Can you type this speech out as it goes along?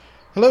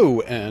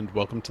Hello, and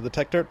welcome to the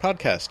Tech Dirt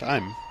Podcast.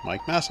 I'm Mike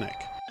Masnick.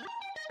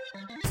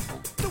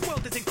 The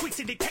world is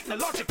increasingly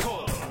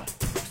technological,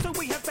 so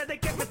we have better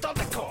get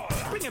methodical.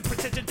 Bringing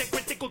precision to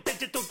critical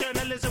digital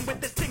journalism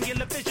with the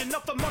singular vision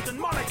of a modern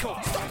monocle.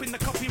 Stopping the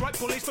copyright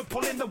bullies from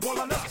pulling the wool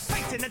on us.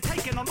 Facing and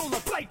taking on all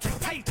the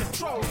blatant patent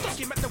trolls.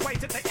 Document the ways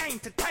that they aim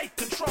to take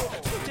control.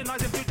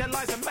 Scrutinize and view their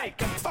lies and make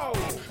them fold.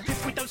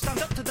 If we don't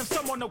stand up to them,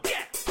 someone will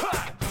get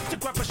hurt. To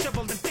grab a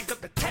shovel and dig up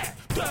the tech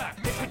dirt.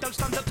 If we don't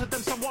stand up to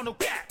them, someone will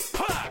get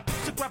hurt.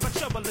 To grab a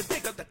shovel and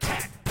dig up the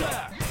tech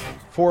dirt.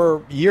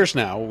 For years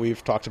now,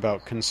 we've talked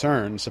about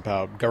concerns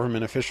about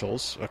government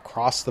officials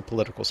across the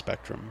political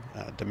spectrum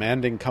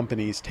demanding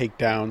companies take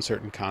down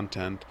certain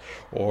content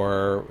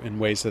or in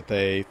ways that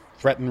they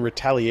threaten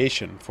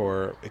retaliation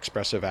for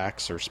expressive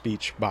acts or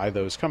speech by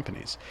those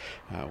companies.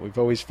 We've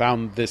always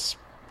found this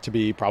to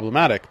be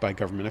problematic by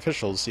government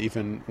officials,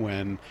 even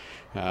when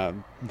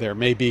there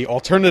may be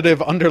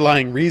alternative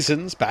underlying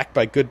reasons backed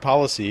by good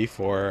policy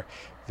for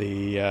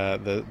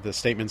the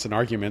statements and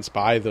arguments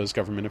by those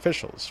government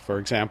officials. For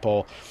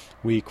example,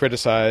 we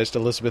criticized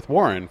Elizabeth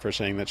Warren for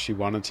saying that she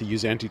wanted to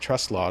use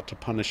antitrust law to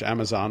punish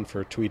Amazon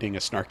for tweeting a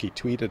snarky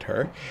tweet at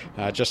her,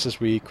 just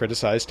as we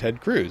criticized Ted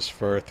Cruz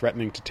for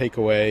threatening to take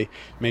away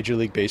Major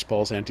League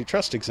Baseball's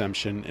antitrust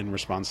exemption in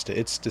response to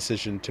its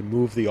decision to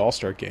move the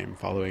All-Star game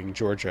following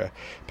Georgia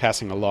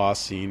passing a law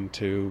seen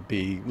to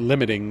be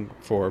limiting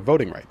for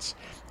voting rights.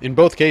 In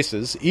both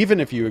cases, even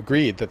if you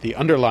agreed that the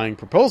underlying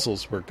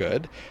proposals were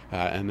good,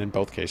 and in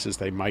both cases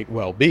they might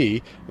well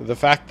be, the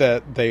fact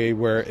that they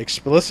were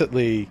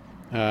explicitly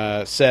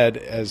said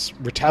as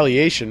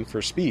retaliation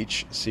for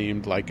speech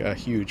seemed like a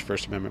huge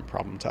First Amendment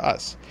problem to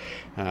us.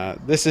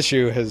 This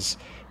issue has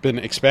been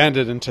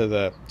expanded into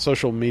the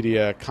social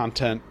media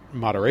content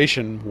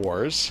moderation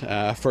wars.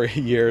 For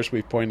years,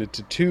 we've pointed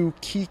to two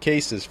key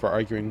cases for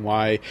arguing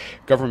why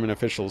government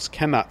officials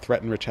cannot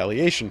threaten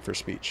retaliation for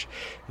speech.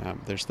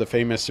 There's the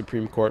famous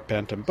Supreme Court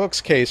Bantam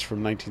Books case from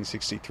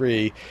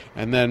 1963,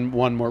 and then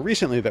one more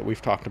recently that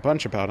we've talked a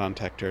bunch about on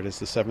Tech Dirt is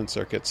the Seventh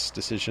Circuit's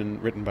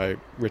decision written by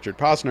Richard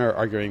Posner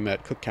arguing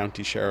that Cook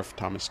County Sheriff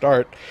Thomas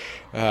Dart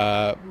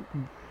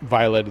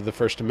violated the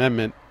First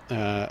Amendment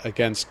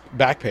against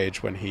Backpage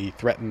when he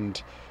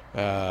threatened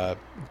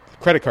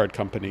credit card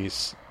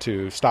companies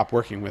to stop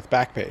working with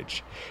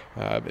Backpage.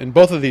 In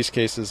both of these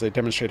cases, they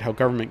demonstrate how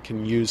government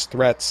can use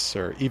threats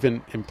or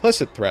even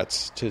implicit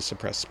threats to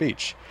suppress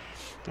speech.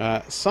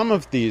 Some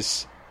of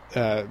these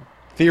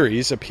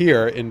theories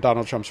appear in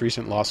Donald Trump's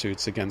recent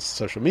lawsuits against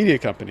social media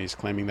companies,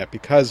 claiming that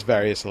because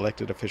various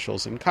elected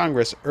officials in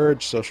Congress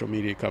urged social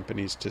media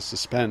companies to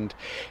suspend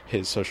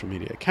his social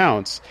media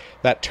accounts,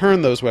 that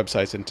turned those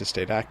websites into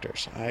state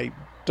actors. I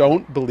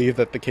don't believe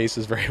that the case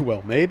is very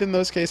well made in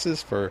those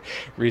cases for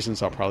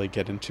reasons I'll probably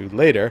get into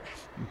later.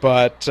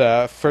 But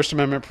First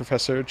Amendment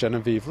professor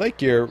Genevieve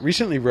Lakeyear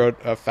recently wrote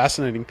a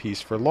fascinating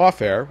piece for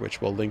Lawfare, which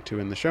we'll link to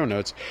in the show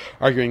notes,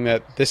 arguing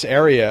that this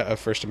area of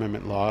First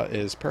Amendment law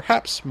is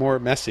perhaps more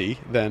messy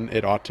than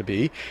it ought to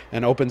be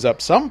and opens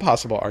up some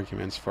possible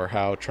arguments for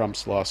how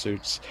Trump's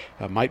lawsuits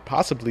might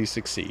possibly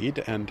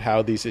succeed and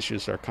how these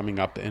issues are coming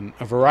up in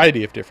a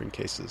variety of different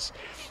cases.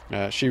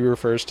 She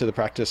refers to the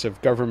practice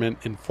of government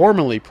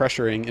informally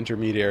pressuring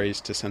intermediaries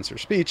to censor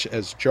speech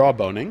as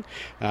jawboning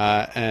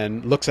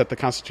and looks at the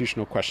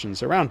constitutional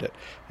questions around it.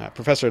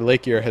 Professor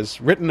Lakeyear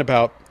has written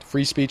about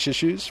free speech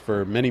issues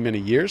for many, many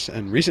years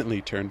and recently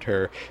turned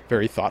her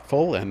very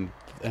thoughtful and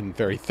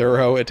very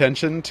thorough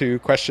attention to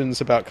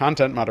questions about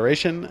content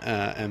moderation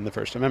and the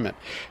First Amendment.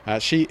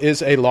 She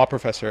is a law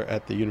professor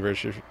at the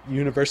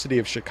University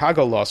of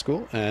Chicago Law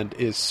School and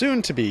is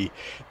soon to be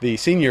the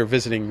senior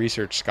visiting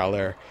research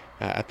scholar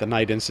at the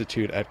Knight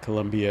Institute at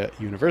Columbia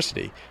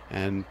University.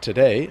 And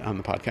today on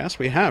the podcast,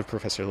 we have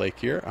Professor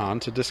Lakeyear on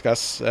to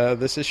discuss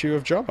this issue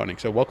of jawboning.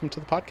 So welcome to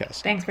the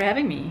podcast. Thanks for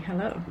having me.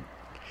 Hello.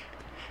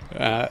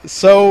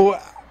 So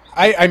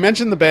I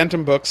mentioned the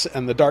Bantam Books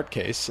and the Dart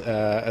case,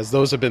 as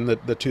those have been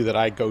the two that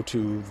I go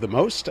to the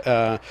most.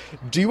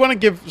 Do you want to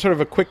give sort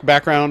of a quick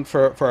background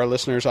for our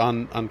listeners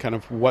on kind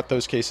of what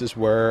those cases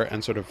were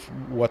and sort of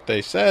what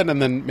they said, and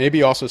then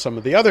maybe also some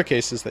of the other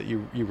cases that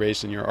you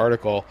raised in your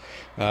article,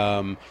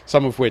 some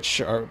of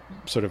which are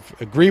sort of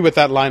agree with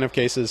that line of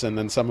cases, and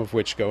then some of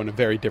which go in a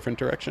very different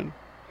direction?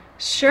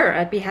 Sure,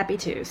 I'd be happy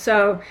to.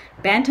 So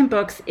Bantam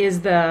Books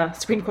is the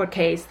Supreme Court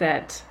case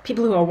that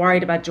people who are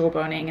worried about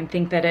jawboning and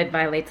think that it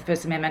violates the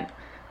First Amendment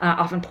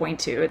often point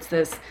to. It's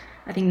this,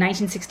 I think,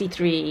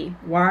 1963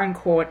 Warren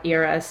Court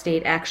era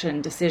state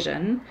action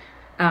decision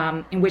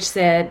in which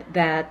said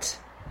that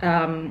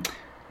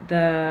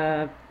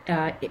the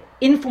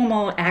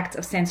informal acts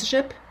of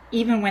censorship,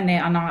 even when they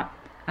are not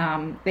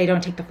they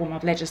don't take the form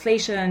of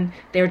legislation.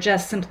 They're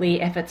just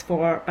simply efforts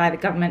by the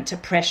government to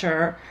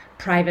pressure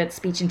private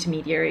speech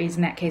intermediaries,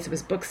 in that case it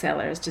was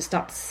booksellers, to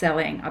stop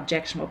selling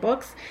objectionable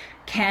books,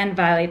 can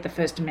violate the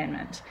First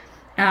Amendment.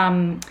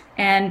 In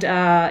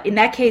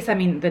that case, I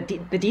mean,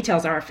 the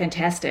details are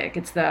fantastic.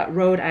 It's the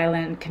Rhode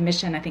Island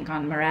Commission, I think,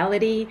 on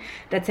Morality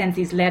that sends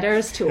these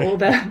letters to all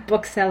the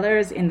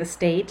booksellers in the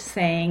state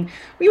saying,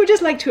 we would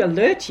just like to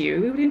alert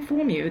you, we would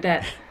inform you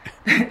that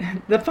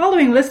the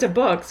following list of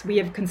books we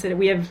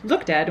have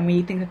looked at, and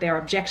we think that they are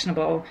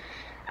objectionable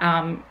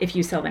if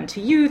you sell them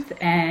to youth,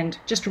 and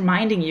just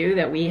reminding you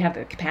that we have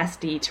the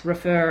capacity to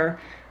refer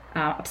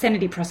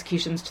obscenity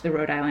prosecutions to the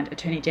Rhode Island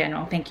Attorney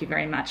General. Thank you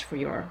very much for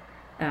your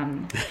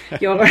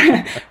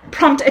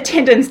prompt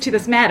attendance to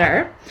this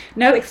matter.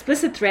 No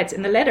explicit threats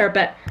in the letter,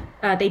 but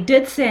they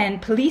did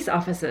send police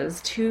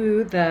officers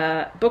to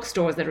the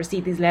bookstores that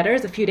received these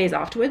letters a few days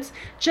afterwards,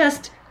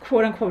 just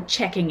quote-unquote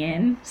checking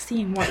in,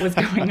 seeing what was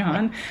going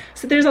on.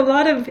 So there's a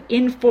lot of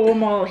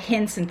informal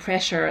hints and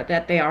pressure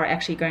that they are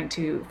actually going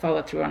to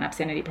follow through on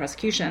obscenity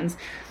prosecutions.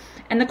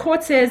 And the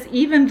court says,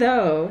 even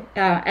though,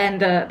 and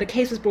the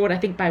case was brought, I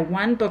think, by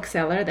one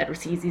bookseller that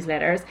receives these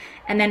letters,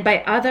 and then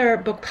by other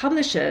book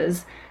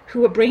publishers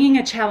who were bringing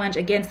a challenge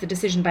against the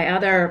decision by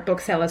other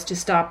booksellers to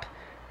stop,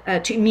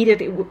 to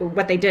immediately,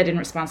 what they did in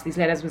response to these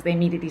letters was they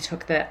immediately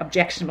took the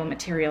objectionable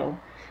material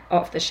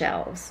off the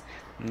shelves.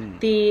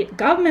 The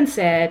government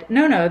said,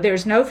 no,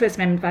 there's no First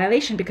Amendment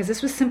violation because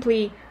this was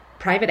simply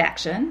private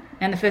action,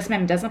 and the First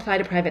Amendment doesn't apply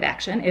to private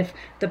action. If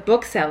the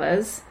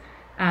booksellers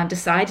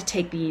decide to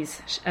take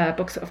these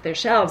books off their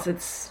shelves,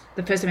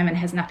 the First Amendment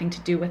has nothing to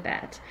do with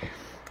that.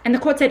 And the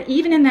court said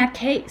even in that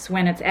case,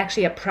 when it's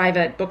actually a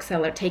private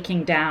bookseller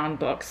taking down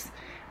books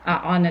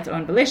on its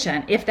own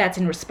volition, if that's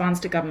in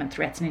response to government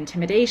threats and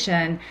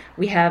intimidation,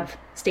 we have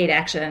state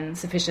action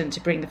sufficient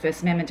to bring the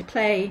First Amendment to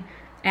play,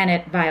 and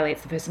it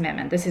violates the First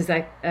Amendment. This is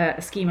a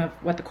scheme of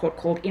what the court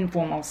called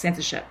informal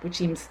censorship, which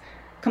seems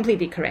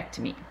completely correct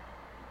to me.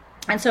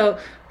 And so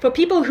for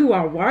people who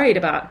are worried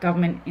about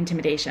government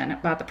intimidation,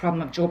 about the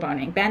problem of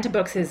jawboning, Bantam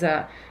Books is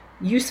a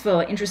useful,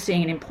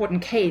 interesting, and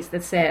important case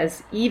that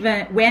says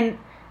even when,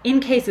 in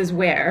cases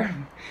where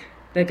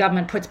the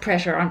government puts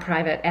pressure on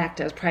private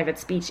actors, private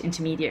speech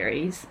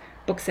intermediaries,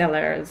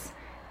 booksellers,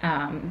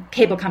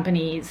 cable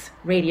companies,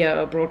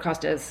 radio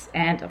broadcasters,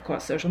 and, of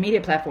course, social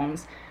media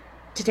platforms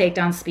to take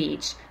down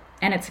speech,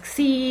 and it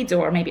succeeds,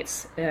 or maybe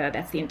it's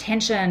that's the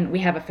intention, we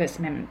have a First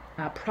Amendment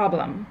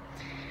problem.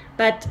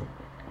 But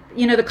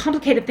the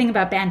complicated thing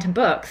about Bantam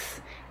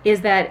Books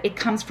is that it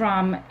comes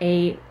from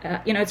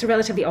it's a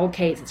relatively old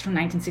case. It's from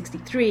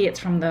 1963. It's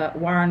from the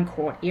Warren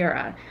Court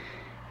era.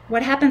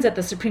 What happens at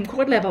the Supreme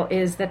Court level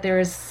is that there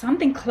is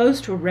something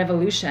close to a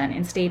revolution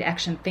in state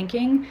action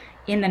thinking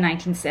in the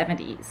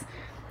 1970s.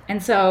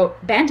 And so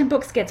Bantam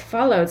Books gets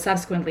followed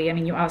subsequently. I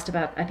mean, you asked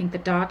about, I think, the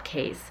Dart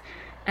case.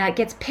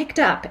 Gets picked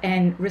up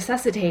and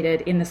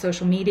resuscitated in the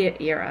social media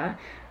era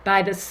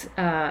by this,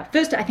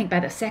 first, I think, by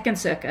the Second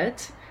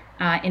Circuit,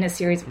 in a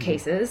series of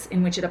cases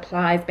in which it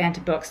applies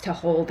Bantam Books to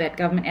hold that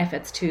government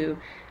efforts to,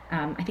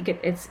 I think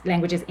its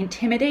language is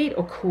intimidate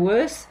or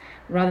coerce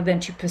rather than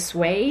to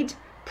persuade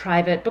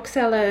private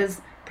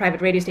booksellers,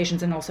 private radio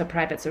stations, and also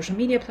private social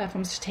media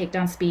platforms to take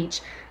down speech,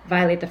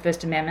 violate the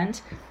First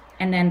Amendment.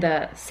 And then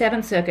the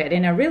Seventh Circuit,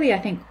 in a really, I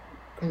think,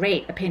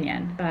 great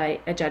opinion by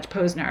Judge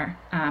Posner,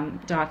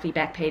 Dart v.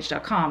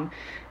 Backpage.com,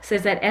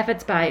 says that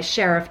efforts by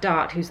Sheriff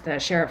Dart, who's the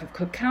sheriff of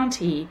Cook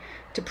County,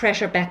 to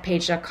pressure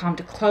Backpage.com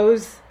to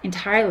close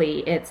entirely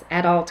its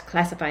adult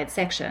classified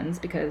sections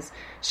because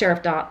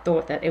Sheriff Dart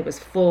thought that it was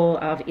full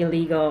of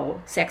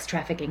illegal sex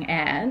trafficking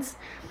ads,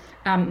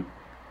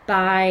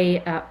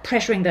 by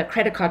pressuring the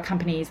credit card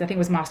companies, I think it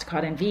was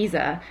MasterCard and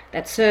Visa,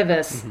 that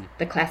service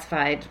the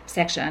classified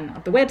section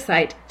of the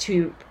website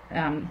to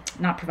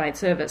not provide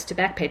service to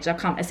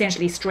Backpage.com,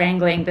 essentially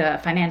strangling the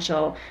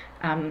financial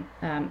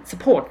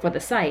support for the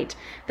site,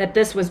 that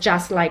this was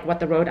just like what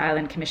the Rhode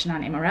Island Commission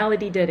on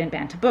Immorality did in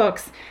Bantam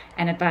Books,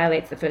 and it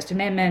violates the First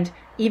Amendment,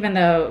 even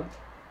though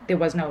there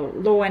was no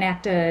law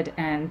enacted,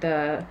 and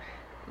the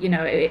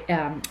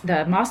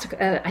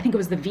master, I think it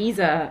was the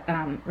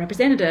Visa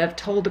representative,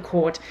 told the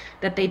court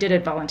that they did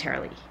it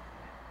voluntarily.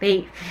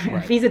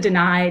 Visa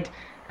denied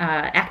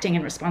acting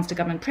in response to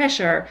government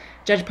pressure.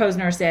 Judge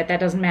Posner said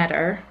that doesn't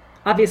matter.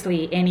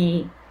 Obviously,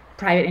 any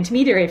private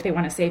intermediary, if they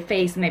want to save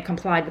face and they've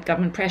complied with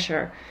government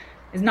pressure,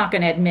 is not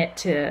going to admit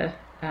to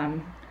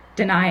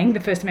denying the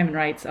First Amendment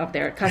rights of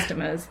their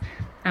customers.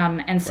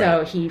 And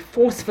so he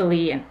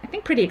forcefully, and I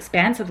think pretty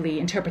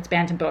expansively, interprets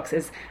Bantam Books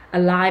as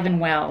alive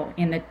and well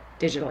in the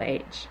digital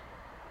age.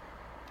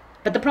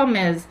 But the problem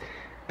is,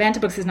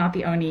 Bantam Books is not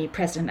the only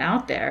precedent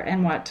out there.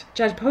 And what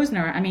Judge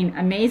Posner,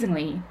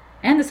 amazingly,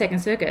 and the Second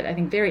Circuit, I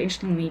think very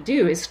interestingly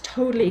do, is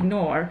totally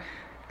ignore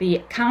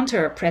the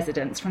counter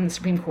precedents from the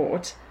Supreme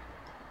Court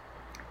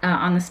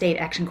on the state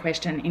action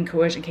question in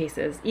coercion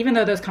cases, even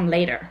though those come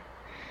later.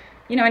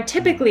 And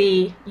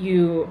typically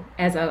you,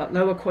 as a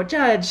lower court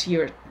judge,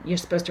 you're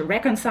supposed to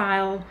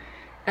reconcile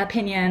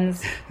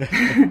opinions.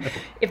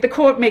 If the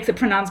court makes a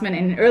pronouncement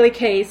in an early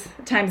case,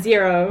 time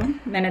 0,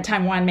 then at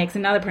time 1 makes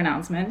another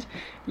pronouncement,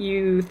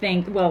 you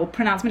think, well,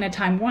 pronouncement at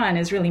time 1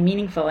 is really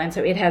meaningful, and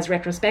so it has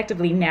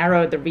retrospectively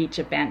narrowed the reach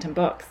of Bantam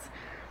Books.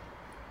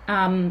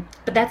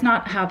 But that's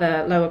not how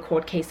the lower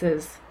court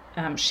cases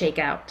shake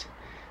out.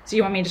 So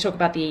you want me to talk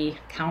about the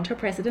counter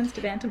precedents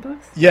to Bantam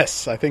Books?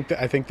 Yes, I think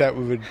that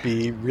would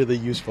be really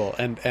useful,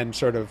 and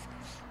sort of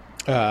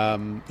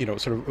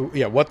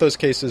what those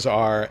cases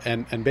are,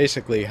 and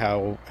basically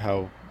how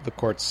the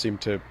courts seem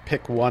to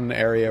pick one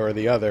area or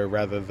the other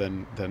rather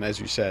than as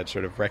you said,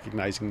 sort of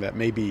recognizing that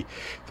maybe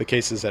the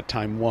cases at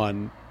time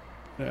one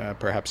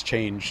perhaps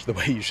change the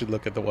way you should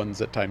look at the ones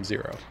at time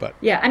zero. But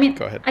yeah, I mean,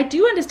 go ahead. I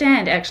do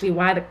understand actually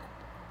why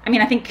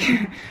I think,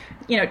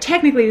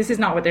 technically this is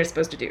not what they're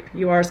supposed to do.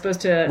 You are supposed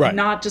to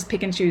not just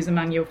pick and choose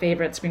among your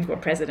favorite Supreme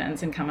Court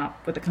precedents and come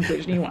up with the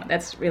conclusion you want.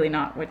 That's really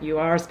not what you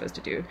are supposed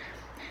to do.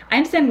 I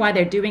understand why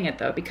they're doing it,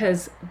 though,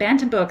 because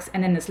Bantam Books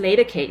and then this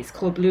later case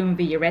called Bloom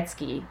v.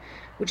 Uretsky,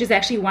 which is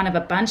actually one of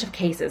a bunch of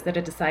cases that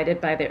are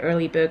decided by the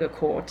early Burger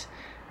Court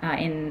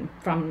from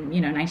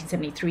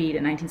 1973 to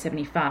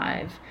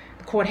 1975.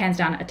 The court hands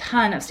down a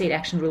ton of state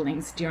action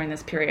rulings during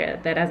this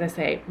period that, as I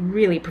say,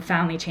 really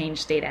profoundly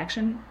changed state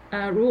action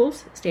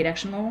rules, state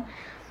action law.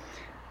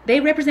 They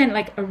represent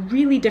like a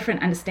really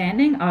different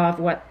understanding of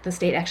what the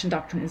state action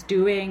doctrine is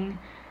doing,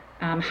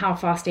 how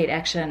far state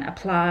action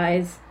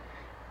applies.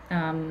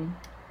 In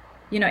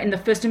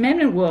the First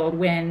Amendment world,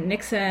 when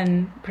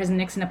President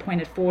Nixon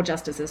appointed 4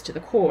 justices to the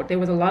court, there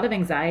was a lot of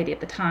anxiety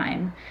at the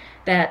time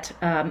that,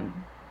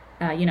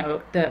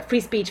 the free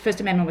speech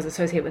First Amendment was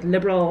associated with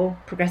liberal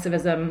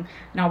progressivism,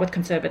 not with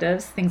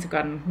conservatives. Things have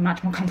gotten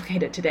much more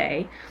complicated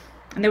today.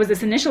 And there was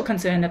this initial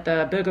concern that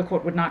the Burger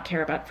Court would not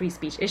care about free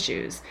speech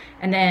issues.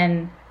 And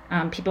then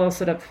people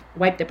sort of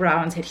wiped their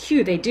brow and said,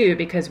 "Phew, they do,"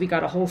 because we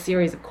got a whole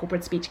series of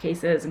corporate speech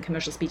cases and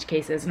commercial speech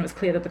cases, and it was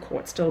clear that the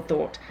court still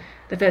thought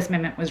the First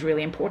Amendment was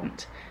really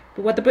important.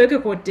 But what the Burger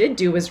Court did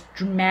do was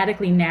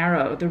dramatically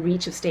narrow the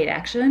reach of state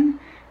action,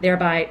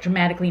 thereby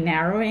dramatically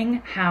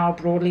narrowing how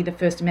broadly the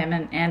First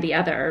Amendment and the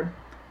other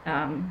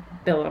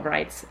Bill of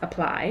Rights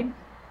apply.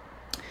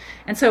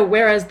 And so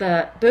whereas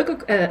the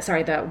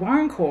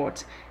Warren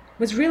Court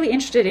was really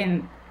interested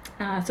in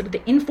sort of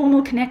the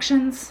informal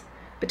connections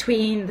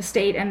between the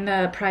state and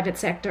the private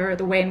sector,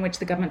 the way in which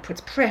the government puts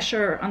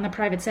pressure on the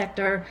private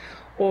sector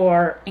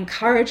or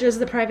encourages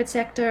the private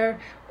sector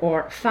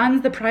or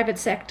funds the private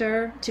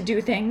sector to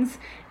do things.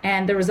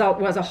 And the result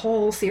was a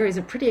whole series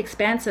of pretty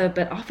expansive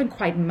but often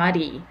quite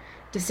muddy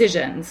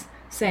decisions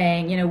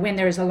saying, when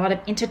there's a lot of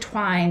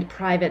intertwined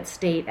private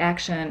state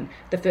action,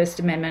 the First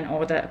Amendment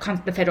or the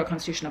federal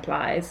Constitution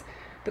applies.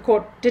 The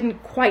court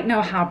didn't quite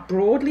know how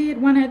broadly it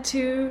wanted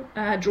to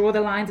draw the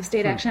lines of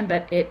state action,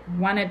 but it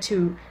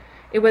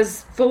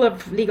was full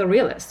of legal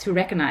realists who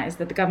recognized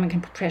that the government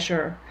can put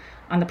pressure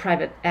on the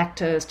private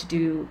actors to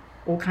do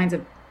all kinds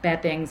of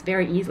bad things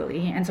very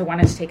easily, and so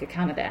wanted to take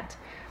account of that.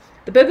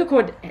 The Burger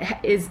Court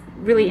is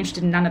really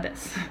interested in none of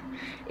this.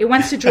 It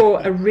wants to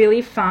draw a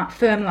really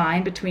firm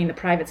line between the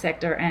private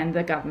sector and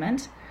the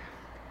government,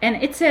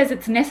 and it says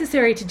it's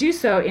necessary to do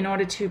so in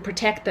order to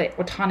protect the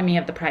autonomy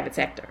of the private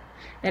sector.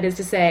 That is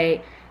to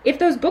say, if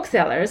those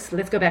booksellers,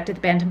 let's go back to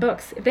the Bantam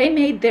Books, if they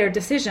made their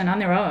decision on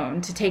their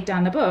own to take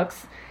down the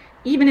books,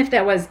 even if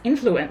that was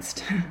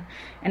influenced,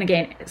 and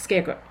again,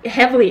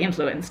 heavily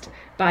influenced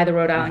by the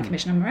Rhode Island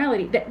Commission on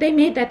Morality, they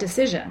made that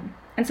decision.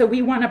 And so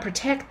we want to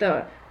protect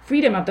the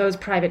freedom of those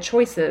private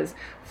choices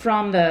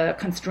from the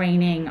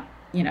constraining,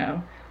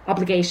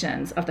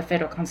 obligations of the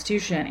federal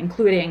Constitution,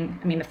 including,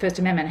 the First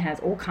Amendment has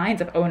all kinds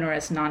of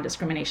onerous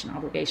non-discrimination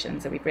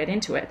obligations that we've read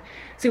into it.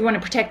 So we want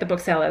to protect the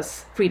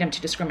booksellers' freedom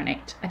to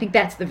discriminate. I think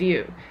that's the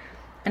view.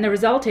 And the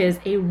result is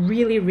a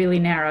really, really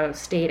narrow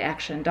state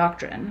action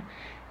doctrine.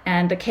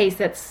 And the case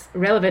that's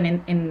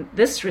relevant in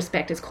this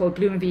respect is called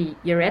Bloom v.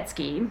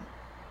 Uretsky,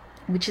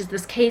 which is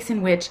this case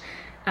in which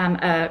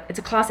it's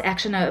a class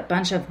action. A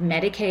bunch of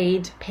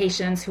Medicaid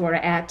patients who are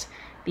at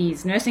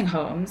these nursing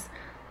homes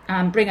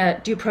bring a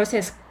due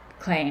process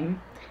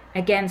claim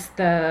against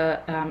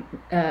the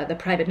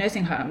private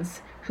nursing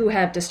homes who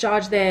have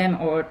discharged them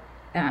or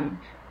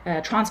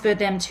transferred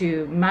them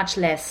to much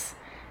less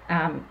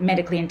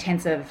medically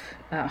intensive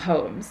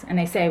homes. And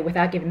they say,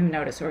 without giving them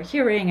notice or a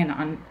hearing and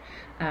on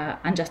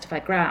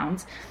unjustified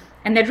grounds.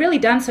 And they'd really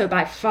done so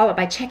by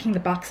checking the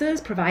boxes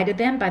provided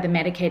them by the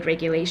Medicaid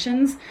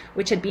regulations,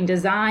 which had been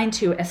designed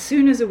to, as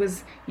soon as it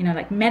was,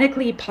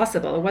 medically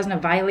possible, it wasn't a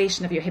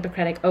violation of your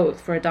Hippocratic oath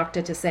for a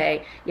doctor to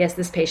say, yes,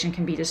 this patient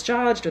can be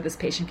discharged or this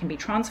patient can be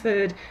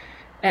transferred,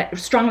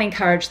 strongly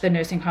encourage the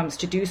nursing homes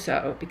to do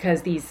so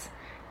because these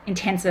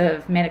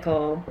intensive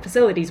medical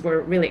facilities were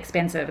really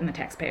expensive and the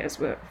taxpayers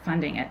were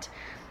funding it.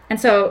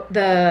 And so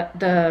the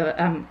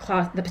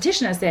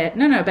petitioner said,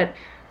 no, but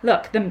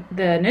look,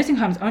 the nursing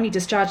homes only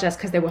discharged us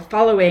because they were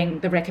following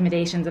the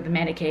recommendations of the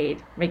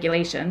Medicaid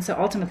regulations. So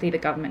ultimately, the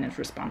government is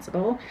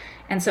responsible.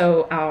 And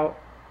so our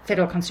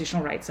federal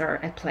constitutional rights are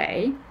at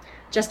play.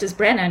 Justice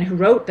Brennan, who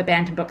wrote the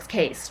Bantam Books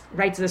case,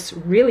 writes this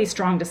really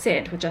strong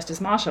dissent with Justice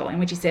Marshall, in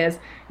which he says,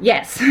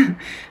 yes,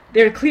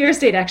 there's clear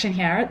state action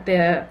here.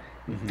 The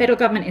federal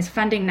government is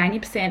funding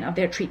 90% of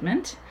their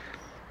treatment.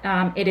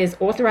 It is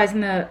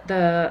authorizing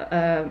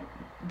the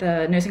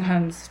the nursing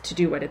homes to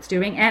do what it's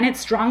doing, and it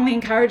strongly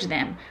encouraged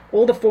them.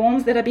 All the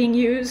forms that are being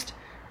used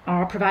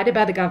are provided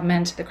by the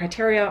government. The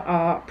criteria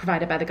are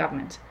provided by the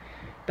government.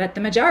 But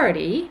the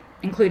majority,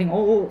 including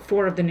all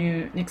 4 of the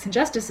new Nixon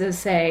justices,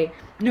 say,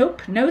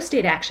 nope, no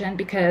state action,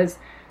 because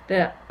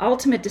the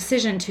ultimate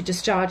decision to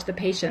discharge the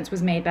patients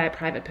was made by a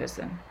private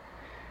person.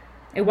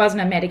 It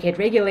wasn't a Medicaid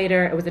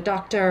regulator, it was a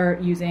doctor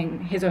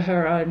using his or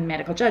her own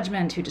medical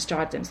judgment who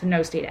discharged them, so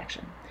no state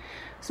action.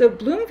 So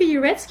Bloom v.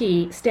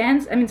 Uretsky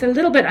stands, it's a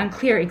little bit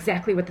unclear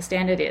exactly what the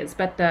standard is,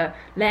 but the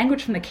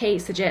language from the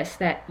case suggests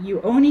that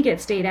you only get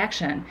state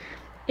action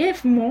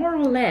if more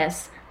or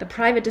less the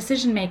private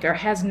decision maker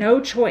has no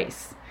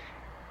choice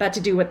but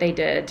to do what they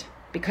did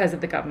because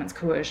of the government's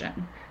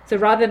coercion. So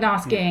rather than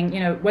asking,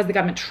 was the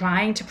government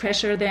trying to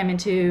pressure them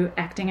into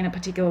acting in a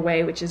particular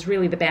way, which is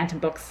really the Bantam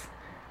Books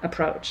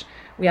approach,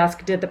 we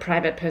ask, did the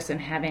private person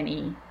have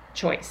any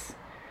choice?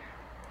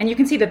 And you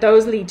can see that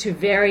those lead to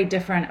very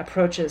different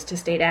approaches to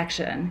state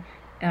action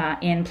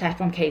in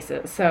platform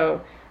cases.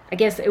 So I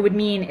guess it would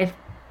mean if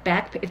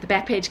the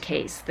Backpage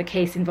case, the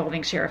case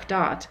involving Sheriff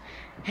Dart,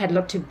 had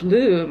looked to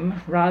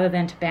Bloom rather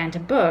than to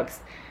Bantam Books,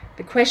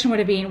 the question would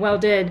have been, well,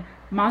 did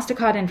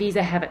MasterCard and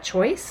Visa have a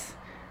choice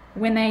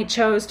when they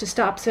chose to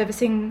stop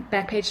servicing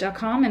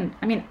Backpage.com?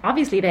 And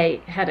obviously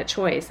they had a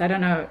choice. I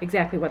don't know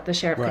exactly what the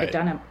sheriff could have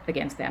done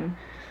against them.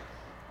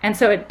 And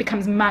so it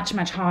becomes much,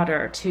 much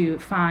harder to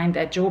find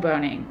that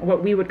jawboning, or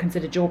what we would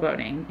consider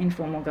jawboning,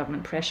 informal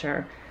government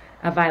pressure,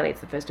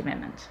 violates the First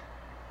Amendment.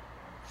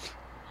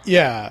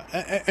 Yeah,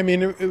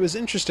 it was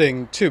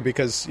interesting too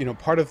because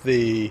part of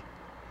the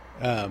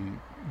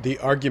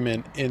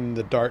argument in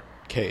the Dart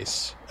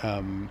case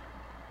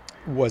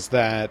was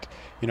that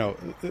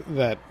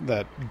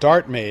that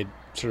Dart made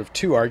sort of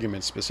 2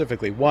 arguments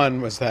specifically. One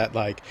was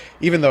that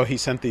even though he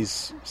sent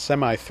these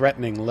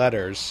semi-threatening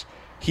letters,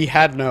 he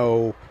had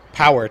no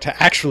power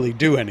to actually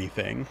do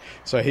anything.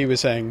 So he was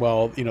saying,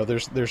 well,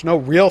 there's no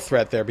real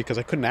threat there because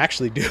I couldn't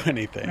actually do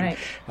anything. Right.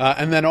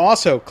 And then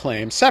also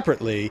claimed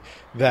separately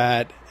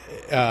that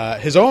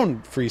his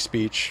own free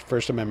speech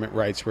First Amendment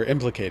rights were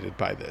implicated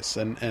by this.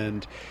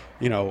 And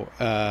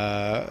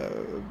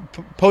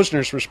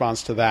Posner's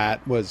response to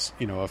that was,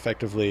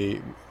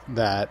 effectively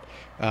that,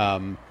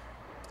 there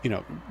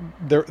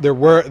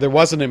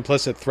was an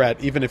implicit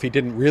threat, even if he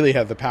didn't really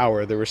have the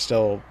power. There was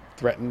still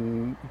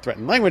threatened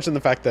language, and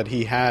the fact that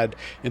he had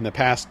in the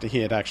past he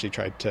had actually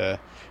tried to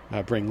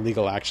bring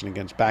legal action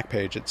against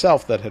Backpage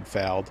itself that had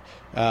failed,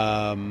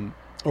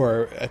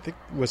 or I think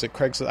was it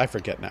Craigslist? I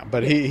forget now,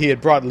 but he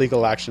had brought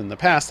legal action in the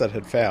past that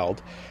had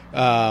failed,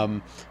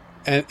 and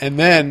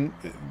then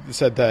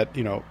said that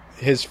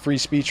his free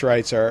speech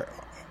rights are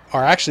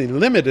actually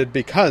limited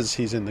because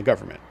he's in the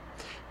government,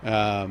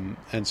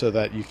 and so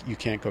that you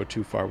can't go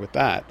too far with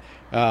that,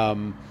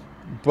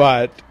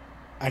 but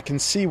I can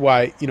see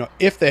why,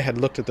 if they had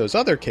looked at those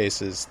other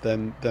cases,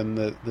 then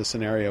the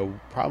scenario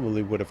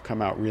probably would have come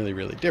out really,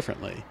 really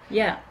differently.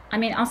 Yeah.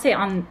 I'll say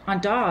on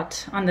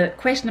Dart, on the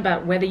question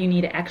about whether you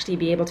need to actually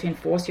be able to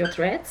enforce your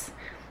threats,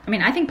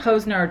 I think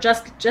Posner,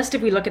 just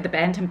if we look at the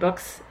Bantam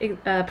Books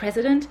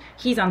precedent,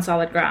 he's on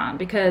solid ground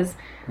because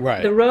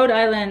the Rhode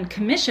Island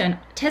Commission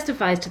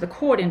testifies to the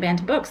court in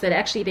Bantam Books that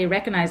actually they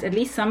recognize at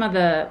least some of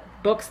the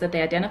books that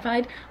they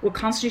identified were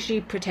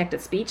constitutionally protected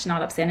speech,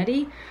 not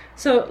obscenity.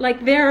 So,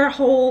 their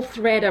whole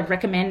thread of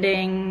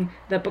recommending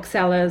the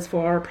booksellers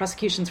for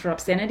prosecutions for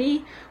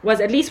obscenity was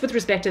at least with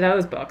respect to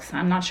those books.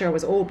 I'm not sure it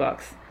was all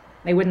books.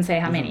 They wouldn't say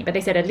how many, but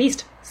they said at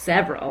least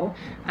several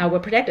were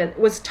protected. It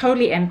was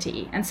totally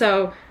empty. And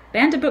so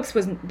Bantam Books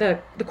was,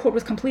 the court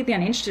was completely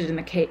uninterested in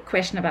the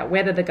question about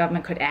whether the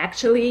government could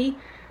actually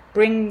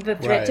bring the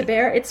threat to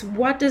bear. It's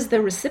what does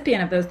the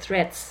recipient of those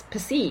threats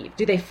perceive?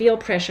 Do they feel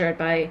pressured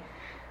by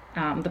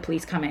the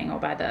police coming or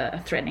by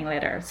the threatening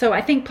letter? So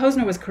I think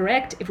Posner was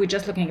correct if we're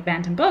just looking at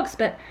Bantam Books,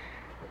 but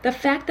the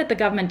fact that the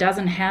government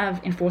doesn't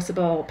have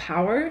enforceable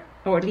power,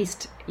 or at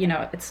least,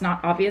 it's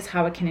not obvious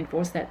how it can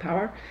enforce that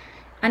power,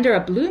 under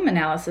a Bloom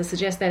analysis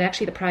suggests that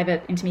actually the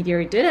private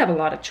intermediary did have a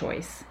lot of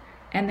choice,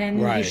 and then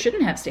you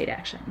shouldn't have state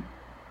action.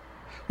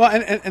 Well,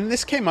 and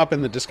this came up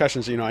in the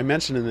discussions, I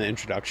mentioned in the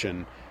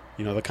introduction,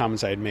 the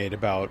comments I had made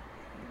about,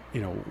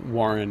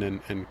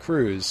 Warren and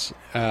Cruz,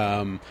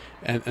 and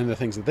the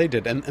things that they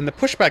did. And the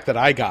pushback that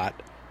I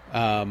got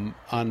on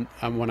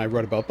when I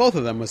wrote about both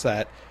of them was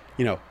that,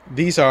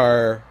 these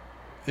are,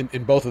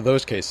 in both of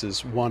those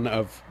cases, one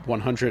of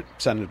 100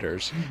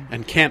 senators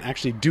and can't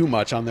actually do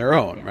much on their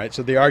own, right?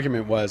 So the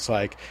argument was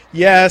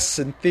yes,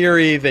 in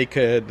theory they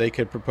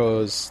could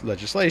propose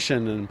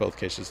legislation, and in both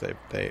cases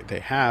they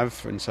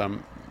have in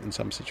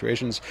some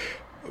situations,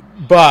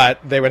 but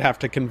they would have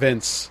to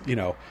convince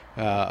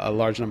a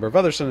large number of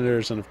other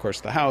senators, and of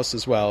course the House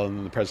as well,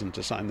 and the president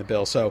to sign the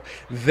bill. So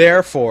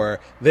therefore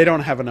they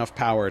don't have enough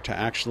power to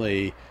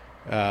actually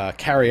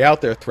carry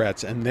out their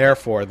threats, and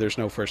therefore there's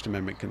no First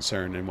Amendment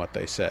concern in what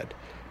they said.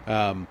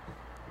 And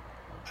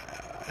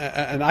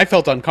I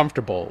felt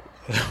uncomfortable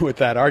with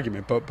that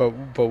argument. But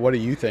what do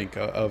you think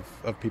of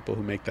people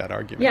who make that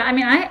argument? Yeah, I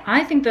mean,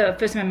 I think the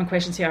First Amendment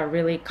questions here are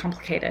really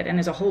complicated, and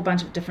there's a whole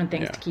bunch of different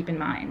things to keep in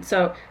mind.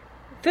 So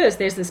first,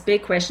 there's this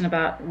big question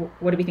about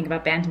what do we think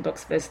about Bantam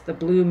books versus the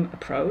Bloom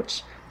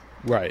approach.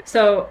 Right.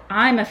 So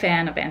I'm a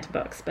fan of Bantam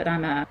books, but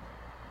I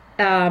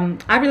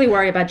really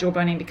worry about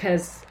jawboning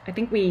because I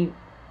think we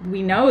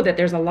know that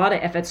there's a lot of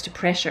efforts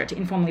to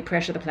informally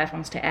pressure the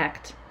platforms to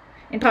act,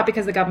 in part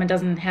because the government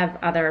doesn't have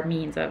other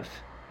means of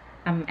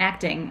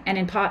acting, and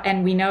in part,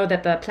 and we know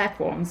that the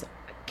platforms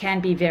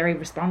can be very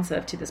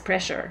responsive to this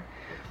pressure.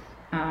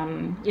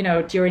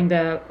 During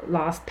the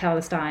last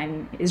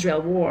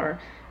Palestine-Israel war,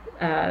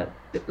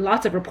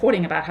 lots of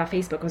reporting about how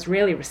Facebook was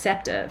really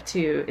receptive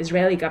to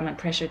Israeli government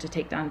pressure to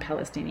take down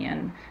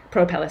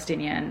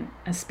pro-Palestinian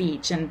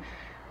speech. And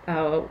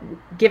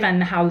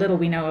given how little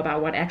we know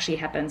about what actually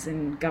happens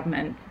in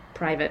government,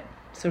 private,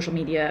 social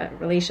media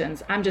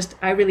relations,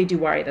 I really do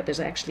worry that there's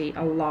actually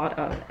a lot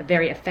of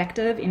very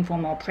effective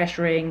informal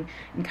pressuring,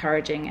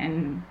 encouraging,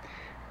 and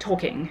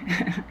talking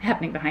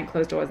happening behind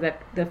closed doors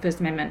that the First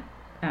Amendment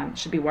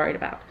should be worried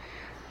about.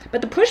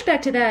 But the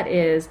pushback to that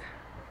is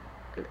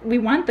we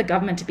want the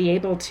government to be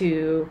able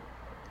to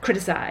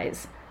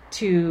criticize,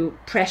 to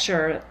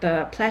pressure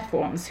the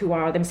platforms who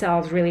are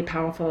themselves really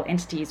powerful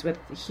entities with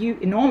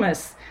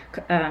enormous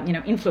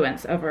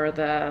influence over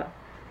the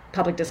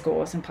public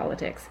discourse and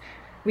politics.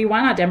 We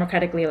want our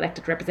democratically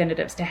elected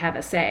representatives to have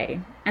a say.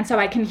 And so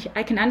I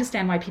can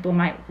understand why people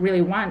might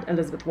really want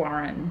Elizabeth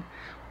Warren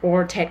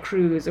or Ted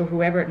Cruz or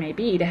whoever it may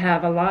be to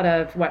have a lot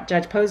of what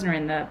Judge Posner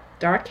in the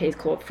Dart case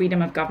called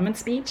freedom of government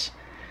speech.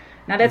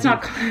 Now that's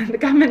not, the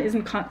government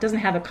doesn't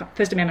have a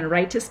First Amendment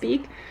right to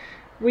speak.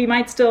 We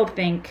might still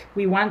think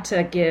we want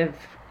to give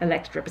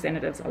elected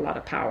representatives a lot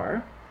of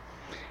power.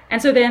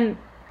 And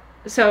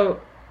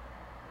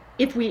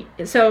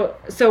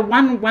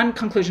one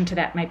conclusion to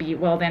that might be,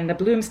 well, then the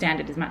Bloom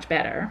standard is much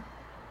better.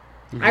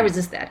 I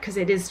resist that because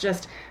it is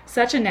just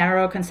such a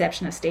narrow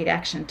conception of state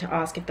action to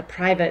ask if the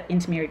private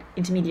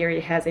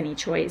intermediary has any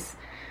choice.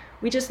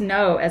 We just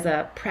know as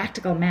a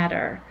practical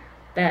matter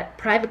that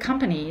private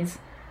companies,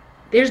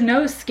 there's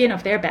no skin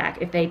off their back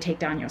if they take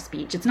down your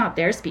speech. It's not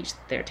their speech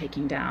that they're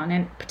taking down.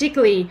 And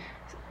particularly,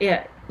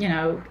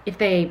 if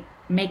they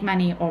make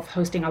money off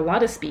hosting a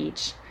lot of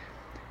speech,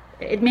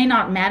 it may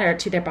not matter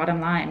to their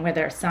bottom line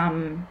whether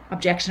some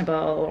objectionable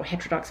or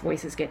heterodox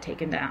voices get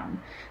taken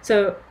down.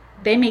 So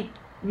they make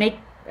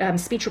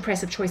speech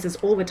repressive choices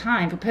all the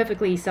time for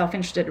perfectly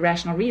self-interested,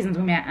 rational reasons.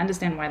 We may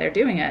understand why they're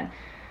doing it.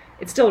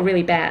 It's still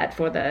really bad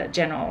for the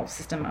general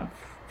system of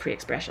free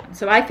expression.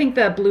 So I think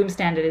the Bloom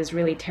standard is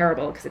really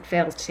terrible because it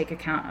fails to take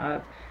account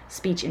of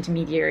speech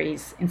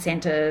intermediaries'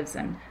 incentives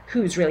and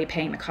who's really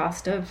paying the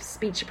cost of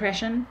speech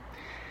suppression.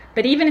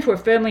 But even if we're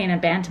firmly in a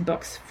Bantam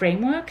books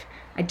framework,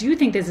 I do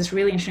think there's this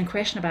really interesting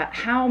question about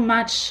how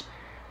much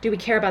do we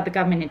care about the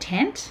government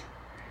intent,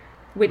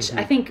 which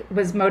I think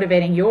was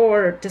motivating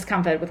your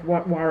discomfort with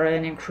what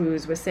Warren and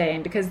Cruz were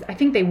saying, because I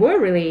think they were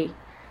really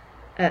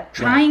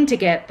trying to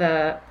get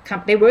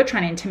they were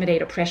trying to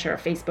intimidate or pressure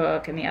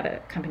Facebook and the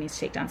other companies to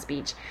take down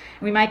speech.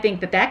 And we might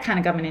think that kind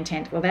of government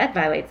intent, well, that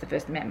violates the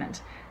First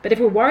Amendment. But if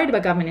we're worried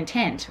about government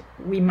intent,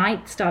 we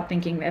might start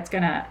thinking that's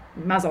going to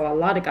muzzle a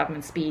lot of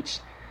government speech.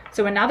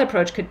 So another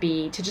approach could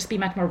be to just be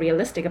much more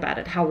realistic about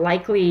it. How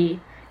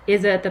likely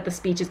is it that the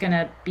speech is going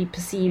to be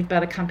perceived by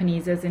the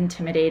companies as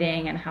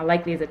intimidating, and how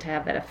likely is it to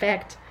have that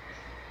effect?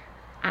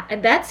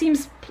 That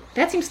seems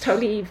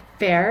totally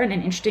fair and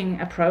an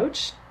interesting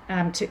approach.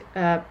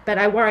 But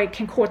I worry,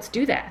 can courts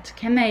do that?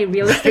 Can they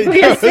realistically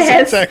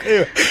assess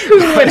who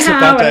and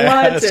how and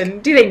what?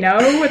 And do they know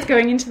what's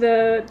going into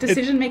the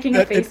decision-making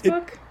of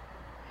Facebook?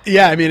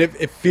 Yeah, I mean,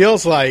 it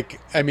feels like,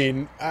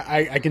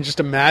 I can just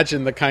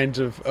imagine the kinds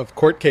of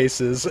court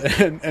cases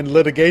and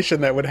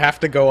litigation that would have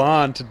to go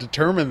on to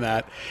determine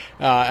that.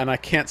 And I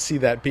can't see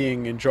that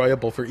being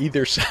enjoyable for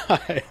either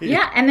side.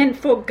 Yeah, and then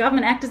for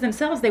government actors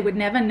themselves, they would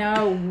never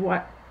know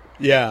what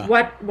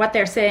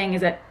they're saying.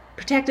 Is it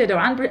protected or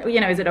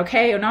is it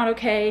okay or not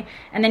okay?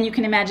 And then you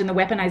can imagine the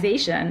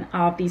weaponization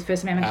of these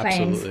First Amendment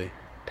claims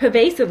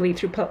pervasively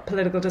through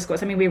political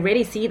discourse. I mean, we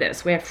already see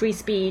this, where free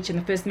speech and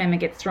the First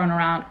Amendment gets thrown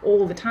around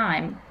all the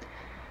time.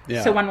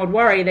 Yeah. So one would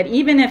worry that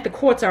even if the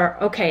courts are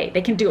okay,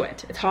 they can do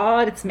it. It's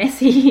hard, it's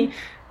messy,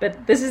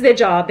 but this is their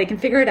job. They can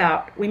figure it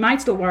out. We might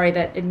still worry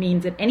that it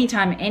means that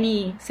anytime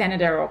any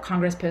senator or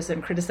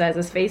congressperson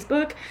criticizes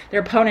Facebook,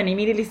 their opponent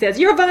immediately says,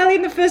 "You're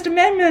violating the First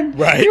Amendment."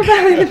 Right. You're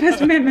violating the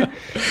First Amendment.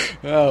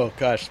 Oh,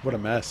 gosh, what a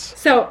mess.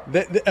 So,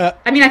 I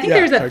think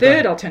there's a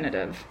third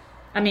alternative.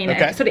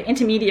 A sort of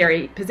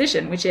intermediary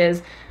position, which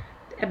is,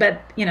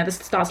 this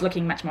starts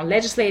looking much more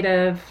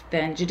legislative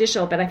than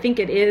judicial, but I think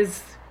it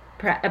is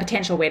a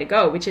potential way to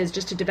go, which is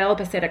just to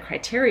develop a set of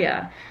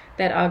criteria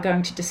that are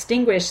going to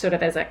distinguish sort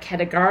of as a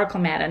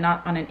categorical matter,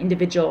 not on an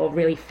individual,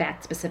 really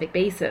fact-specific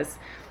basis,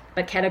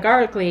 but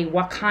categorically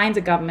what kinds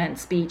of government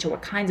speech or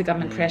what kinds of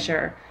government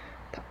pressure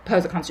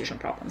pose a constitutional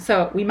problem.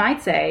 So we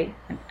might say,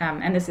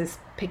 and this is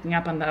picking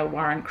up on the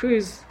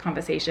Warren-Cruz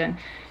conversation,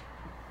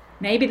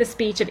 maybe the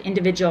speech of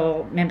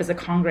individual members of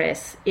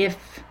Congress,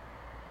 if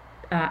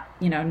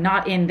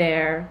not in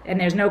there,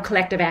 and there's no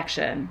collective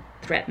action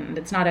threatened,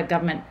 it's not a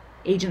government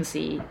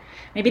agency,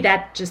 maybe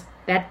that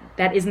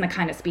isn't the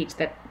kind of speech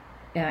that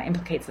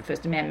implicates the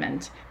First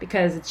Amendment,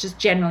 because it's just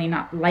generally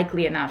not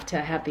likely enough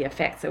to have the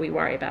effects that we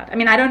worry about. I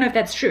mean, I don't know if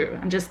that's true.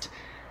 I'm just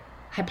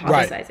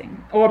hypothesizing.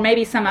 Right. Or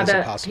maybe some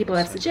other people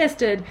have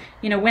suggested,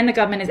 when the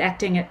government is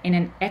acting in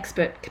an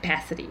expert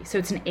capacity. So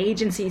it's an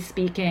agency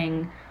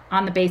speaking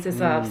on the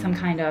basis of some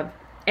kind of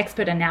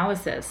expert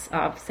analysis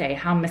of, say,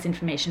 how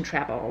misinformation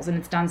travels, and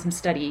it's done some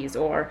studies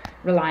or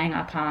relying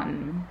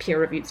upon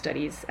peer-reviewed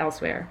studies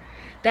elsewhere.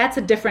 That's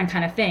a different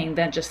kind of thing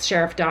than just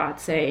Sheriff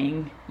Dodd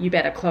saying, you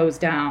better close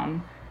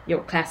down your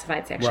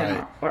classified section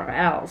right. or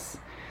else.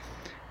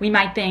 We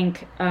might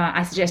think,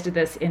 I suggested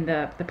this in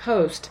the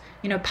Post,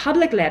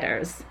 public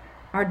letters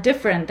are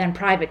different than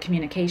private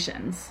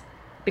communications.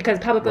 Because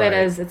public right.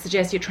 letters, it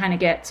suggests you're trying to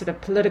get sort of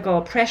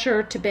political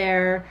pressure to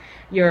bear,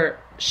 you're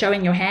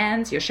showing your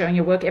hands, you're showing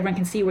your work, everyone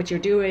can see what you're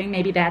doing.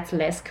 Maybe that's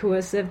less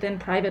coercive than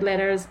private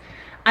letters.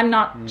 I'm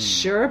not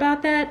sure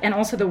about that. And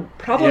also the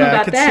problem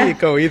about that... I could see it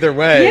go either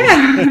way.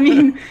 Yeah, I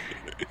mean,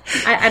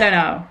 I don't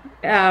know.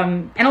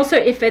 And also,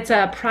 if it's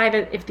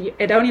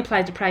it only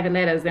applies to private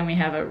letters, then we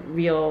have a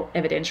real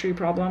evidentiary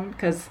problem,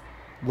 because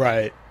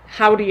right.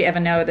 how do you ever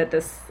know that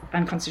this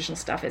unconstitutional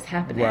stuff is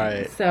happening?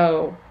 Right.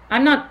 So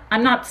I'm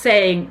not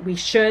saying we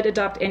should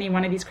adopt any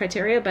one of these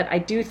criteria, but I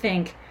do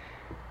think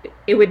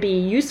it would be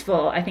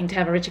useful, I think, to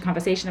have a richer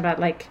conversation about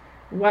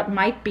what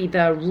might be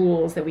the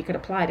rules that we could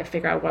apply to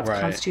figure out what's right.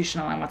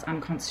 constitutional and what's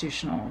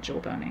unconstitutional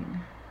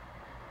jawboning.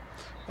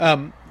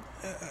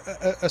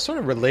 A sort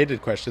of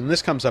related question, and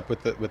this comes up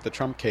with the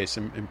Trump case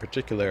in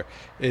particular,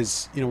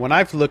 is when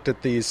I've looked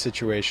at these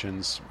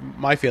situations,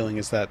 my feeling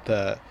is that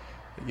the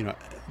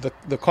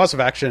cause of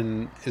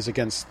action is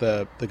against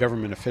the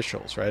government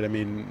officials, right? I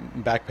mean,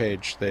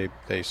 Backpage,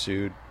 they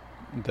sued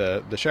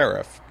the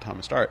sheriff,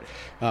 Thomas Dart.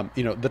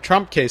 The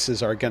Trump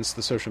cases are against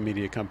the social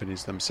media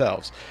companies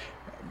themselves.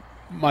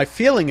 My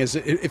feeling is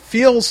it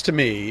feels to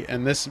me,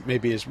 and this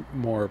maybe is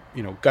more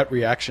gut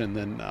reaction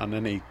than on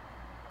any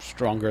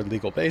stronger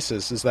legal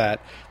basis, is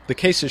that the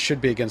cases should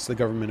be against the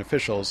government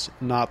officials,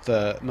 not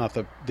the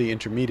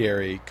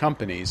intermediary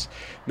companies.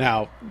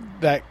 Now,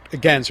 that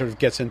again sort of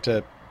gets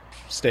into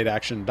state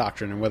action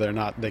doctrine and whether or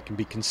not they can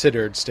be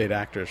considered state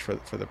actors for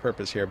the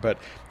purpose here. But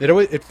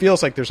it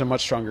feels like there's a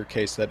much stronger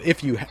case that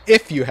if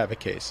you have a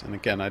case, and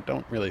again, I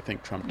don't really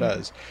think Trump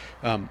does,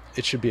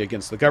 it should be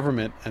against the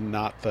government and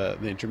not the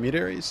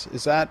intermediaries.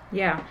 Is that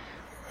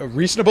a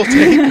reasonable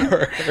take?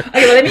 Okay,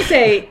 well, let me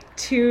say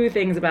two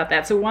things about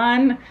that. So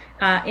one,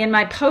 in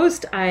my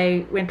post,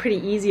 I went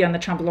pretty easy on the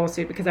Trump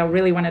lawsuit because I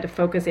really wanted to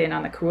focus in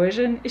on the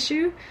coercion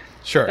issue.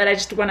 Sure. But I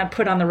just want to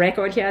put on the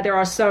record here, there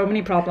are so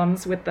many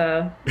problems with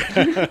the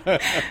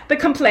the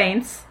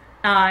complaints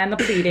and the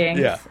pleadings.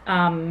 Yeah.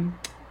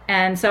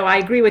 And so I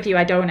agree with you.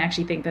 I don't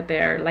actually think that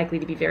they're likely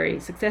to be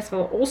very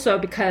successful. Also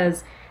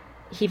because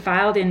he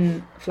filed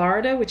in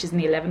Florida, which is in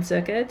the 11th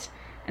Circuit.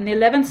 And the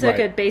 11th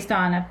Circuit, right. based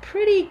on a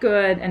pretty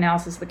good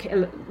analysis,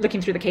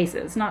 looking through the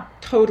cases,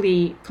 not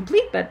totally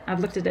complete, but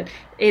I've looked at it,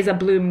 is a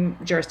Bloom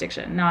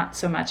jurisdiction, not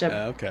so much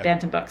a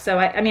Bantam book. So,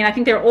 I mean, I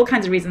think there are all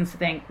kinds of reasons to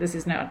think this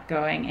is not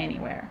going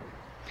anywhere.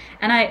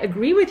 And I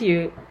agree with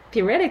you,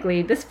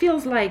 theoretically, this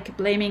feels like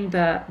blaming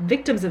the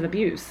victims of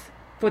abuse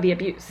for the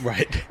abuse.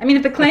 Right. I mean,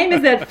 if the claim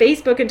is that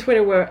Facebook and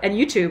Twitter and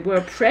YouTube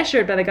were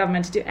pressured by the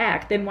government to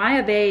act, then why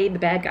are they the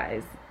bad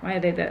guys? Why are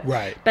they the...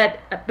 Right.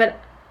 But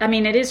I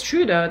mean, it is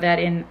true, though, that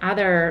in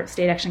other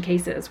state action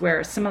cases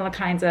where similar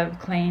kinds of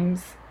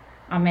claims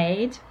are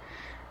made,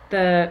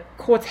 the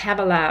courts have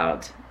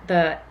allowed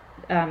the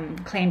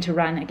claim to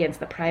run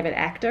against the private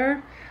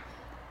actor.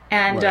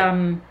 And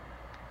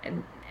right.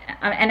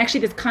 And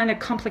actually this kind of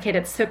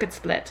complicated circuit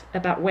split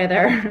about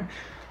whether...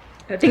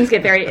 things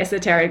get very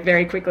esoteric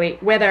very quickly.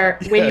 Whether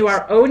when you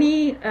are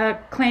only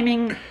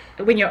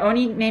when you're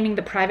only naming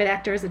the private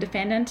actor as a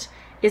defendant,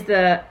 is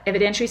the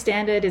evidentiary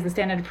standard, is the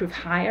standard of proof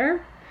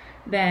higher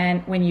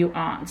than when you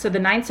aren't? So the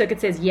Ninth Circuit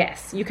says,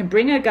 yes, you can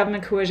bring a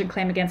government coercion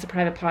claim against a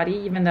private party,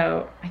 even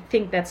though I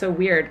think that's so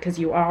weird because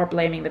you are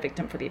blaming the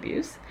victim for the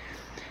abuse.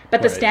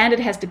 But the right. standard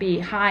has to be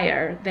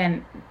higher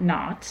than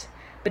not.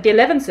 But the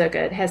 11th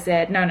Circuit has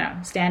said, no,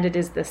 standard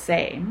is the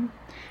same.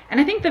 And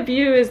I think the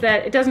view is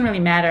that it doesn't really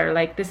matter.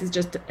 Like, this is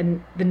just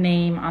the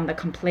name on the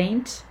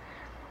complaint.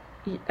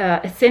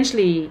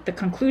 Essentially, the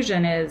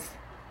conclusion is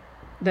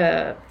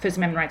the First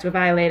Amendment rights were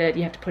violated.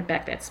 You have to put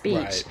back that speech.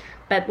 Right.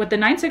 But what the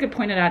Ninth Circuit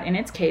pointed out in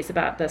its case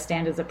about the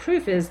standards of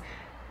proof is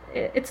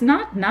it's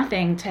not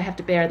nothing to have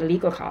to bear the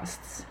legal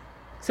costs.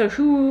 So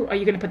who are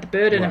you going to put the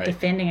burden right. of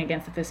defending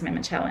against the First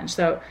Amendment challenge?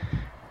 So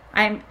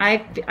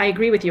I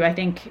agree with you. I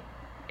think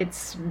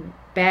it's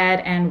bad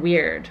and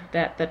weird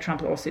that the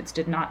Trump lawsuits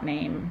did not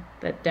name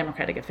the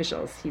Democratic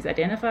officials he's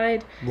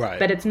identified. Right.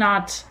 But it's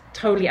not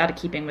totally out of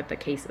keeping with the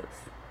cases.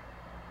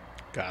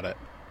 Got it.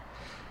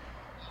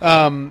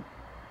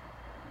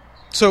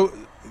 So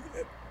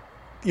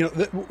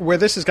where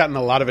this has gotten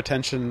a lot of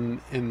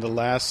attention in the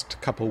last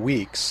couple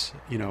weeks,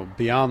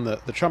 beyond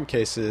the Trump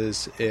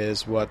cases,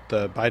 is what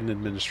the Biden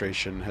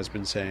administration has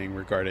been saying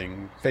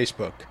regarding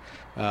Facebook,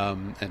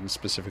 and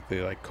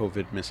specifically like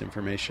COVID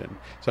misinformation.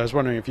 So I was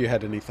wondering if you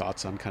had any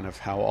thoughts on kind of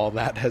how all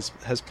that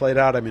has played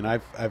out. I mean,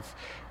 I've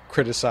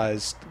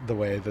criticized the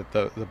way that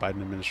the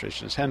Biden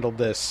administration has handled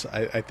this.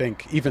 I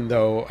think even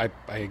though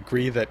I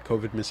agree that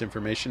COVID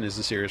misinformation is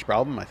a serious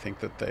problem, I think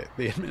that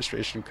the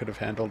administration could have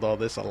handled all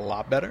this a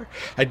lot better.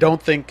 I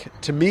don't think,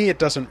 to me, it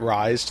doesn't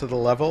rise to the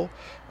level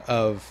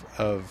of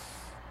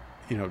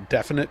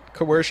definite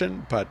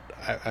coercion, but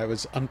I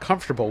was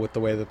uncomfortable with the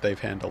way that they've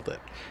handled it.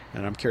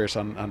 And I'm curious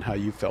on how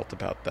you felt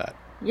about that.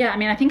 Yeah, I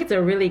mean, I think it's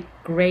a really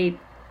great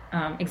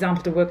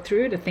example to work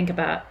through, to think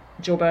about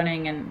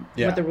jawboning and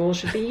what the rules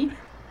should be.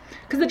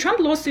 Because the Trump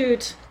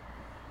lawsuit,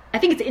 I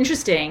think it's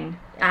interesting.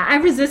 I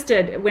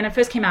resisted when it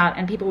first came out,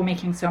 and people were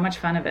making so much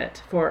fun of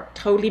it for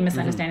totally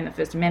misunderstanding the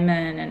First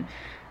Amendment and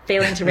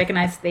failing to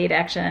recognize state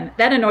action.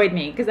 That annoyed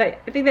me, because I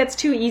think that's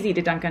too easy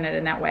to dunk on it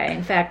in that way.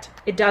 In fact,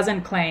 it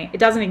doesn't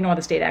ignore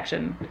the state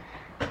action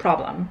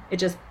problem. It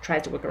just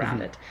tries to work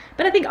around it.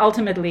 But I think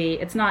ultimately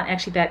it's not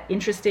actually that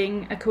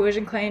interesting a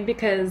coercion claim,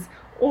 because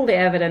all the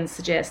evidence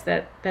suggests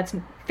that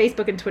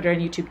Facebook and Twitter and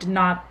YouTube did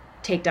not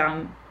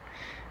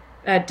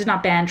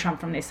ban Trump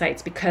from their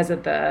sites because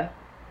of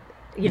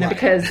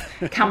because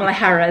Kamala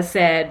Harris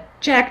said,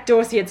 Jack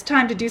Dorsey, it's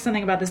time to do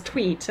something about this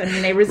tweet. I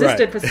mean, they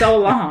resisted for so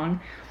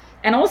long.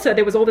 And also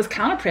there was all this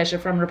counter pressure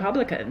from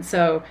Republicans.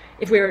 So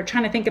if we're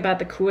trying to think about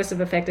the coercive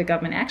effect of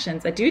government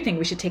actions, I do think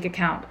we should take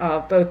account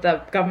of both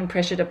the government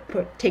pressure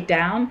to take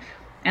down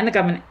and the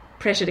government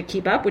pressure to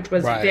keep up, which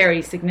was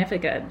very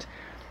significant.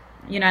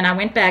 And I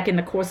went back in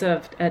the course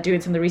of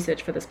doing some of the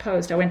research for this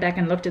post, I went back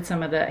and looked at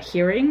some of the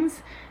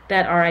hearings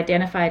that are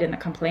identified in the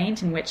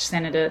complaint, in which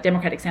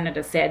Democratic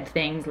senators said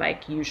things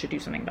like, you should do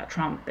something about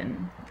Trump,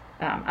 and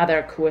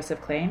other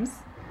coercive claims.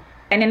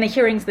 And in the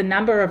hearings, the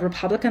number of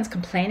Republicans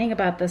complaining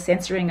about the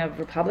censoring of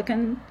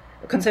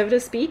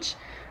conservative speech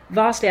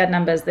vastly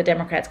outnumbers the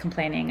Democrats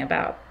complaining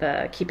about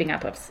the keeping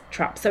up of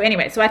Trump. So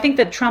anyway, I think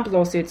the Trump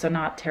lawsuits are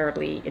not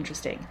terribly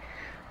interesting.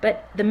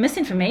 But the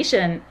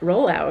misinformation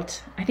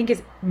rollout, I think,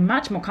 is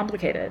much more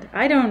complicated.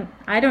 I don't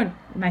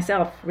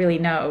myself really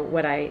know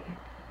what I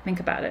think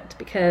about it,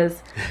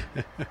 because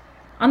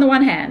on the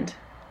one hand,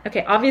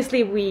 okay,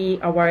 obviously we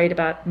are worried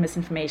about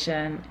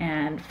misinformation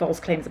and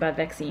false claims about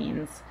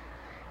vaccines.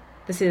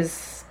 This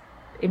is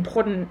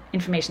important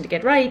information to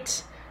get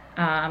right.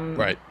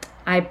 Right.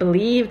 I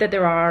believe that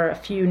there are a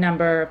few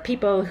number of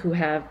people who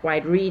have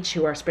wide reach,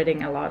 who are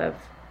spreading a lot of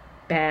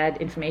bad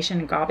information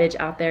and garbage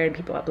out there, and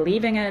people are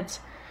believing it.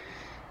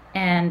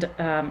 And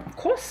of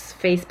course,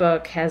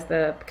 Facebook has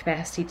the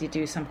capacity to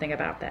do something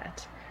about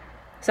that.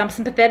 So I'm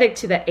sympathetic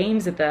to the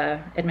aims of the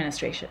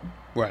administration.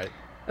 Right.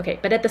 Okay,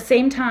 but at the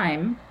same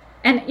time,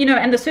 and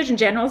the Surgeon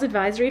General's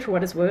advisory, for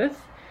what it's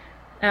worth,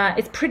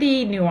 it's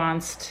pretty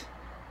nuanced.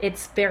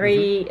 It's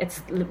very,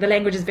 the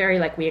language is very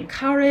like, we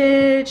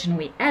encourage and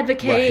we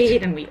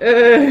advocate and we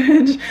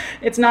urge.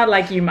 It's not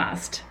like you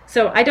must.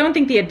 So I don't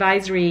think the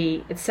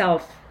advisory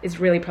itself is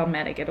really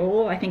problematic at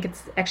all. I think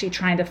it's actually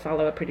trying to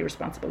follow a pretty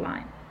responsible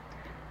line.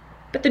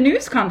 But the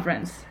news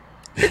conference,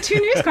 the two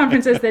news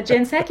conferences that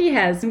Jen Psaki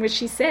has, in which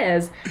she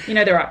says,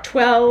 there are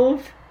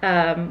 12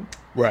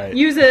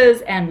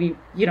 users, and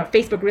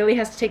Facebook really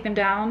has to take them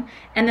down.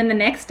 And then the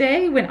next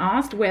day, when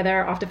asked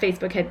whether, after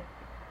Facebook had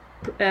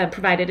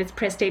provided its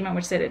press statement,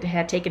 which said it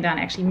had taken down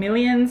actually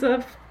millions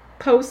of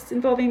posts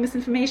involving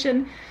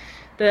misinformation,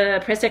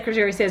 the press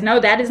secretary says,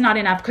 no, that is not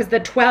enough, because the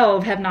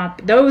 12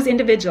 those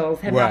individuals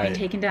have not been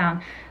taken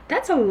down.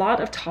 That's a lot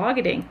of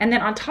targeting. And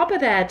then on top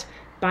of that,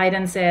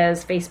 Biden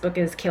says Facebook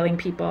is killing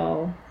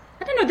people.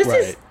 I don't know, this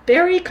is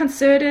very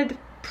concerted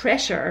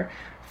pressure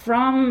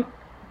from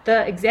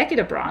the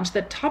executive branch,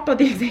 the top of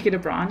the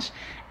executive branch,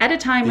 at a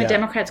time when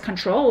Democrats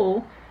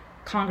control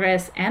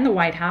Congress and the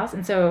White House,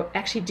 and so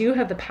actually do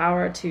have the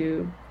power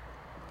to...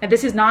 And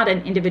this is not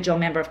an individual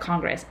member of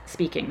Congress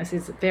speaking. This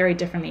is a very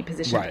differently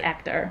positioned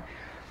actor.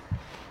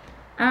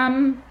 I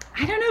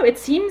don't know. It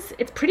seems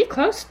it's pretty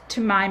close to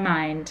my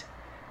mind.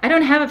 I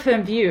don't have a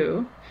firm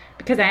view,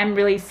 because I am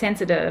really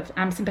sensitive.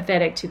 I'm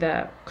sympathetic to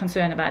the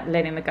concern about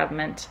letting the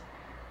government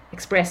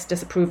express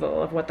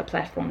disapproval of what the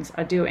platforms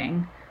are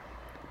doing.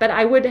 But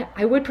I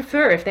would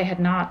prefer if they had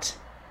not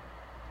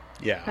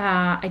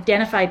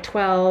identified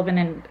 12 and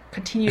then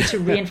continue to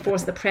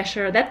reinforce the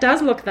pressure. That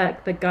does look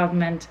like the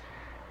government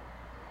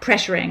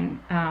pressuring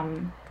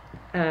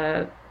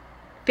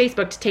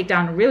Facebook to take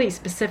down really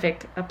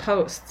specific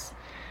posts.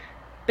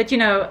 But,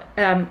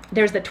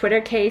 there's the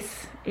Twitter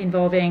case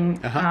involving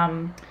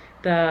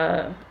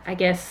it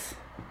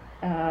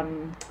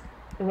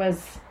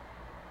was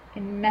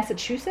in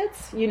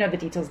Massachusetts. You know the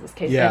details of this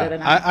case better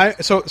than I.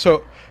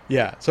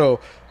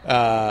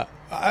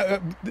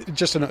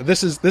 Just to know,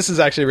 this is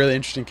actually a really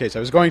interesting case. I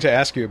was going to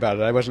ask you about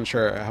it. I wasn't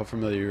sure how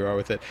familiar you are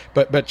with it,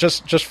 but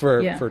just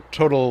for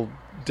total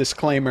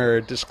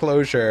disclaimer,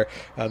 disclosure.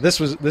 This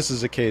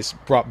is a case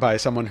brought by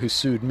someone who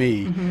sued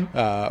me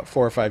 4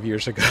 or 5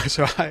 years ago.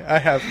 So I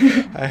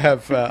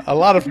have a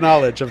lot of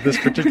knowledge of this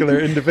particular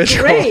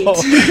individual. Great.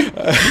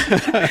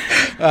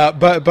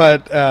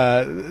 But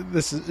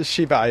this is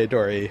Shiva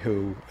Ayyadurai,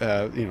 who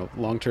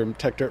long-term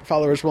Tech Dirt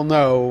followers will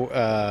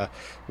know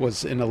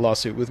was in a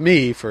lawsuit with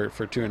me for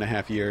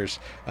 2.5 years.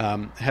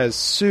 Has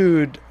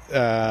sued.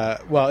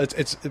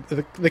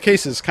 The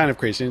case is kind of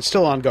crazy. It's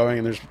still ongoing,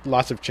 and there's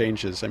lots of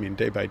changes. I mean,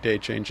 day by day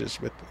changes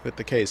with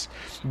the case.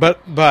 But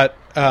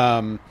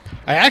I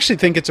actually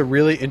think it's a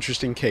really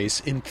interesting case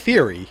in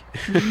theory.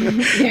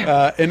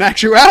 In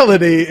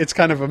actuality, it's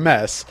kind of a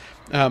mess.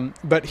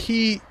 But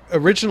he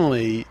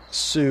originally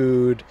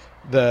sued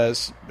the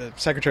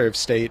Secretary of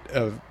State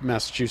of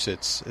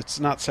Massachusetts.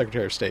 It's not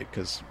Secretary of State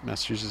because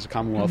Massachusetts is a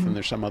Commonwealth and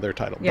there's some other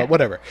title, but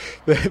whatever,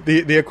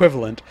 the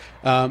equivalent,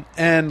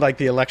 and like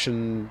the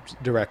election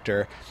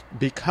director,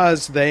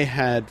 because they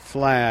had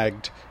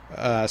flagged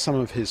some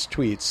of his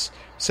tweets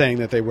saying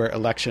that they were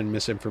election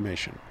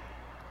misinformation.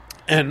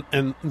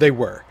 And they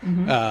were.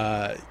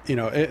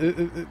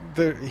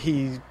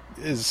 He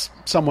is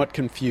somewhat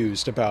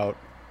confused about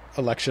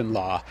election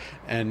law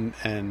and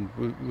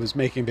was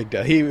making a big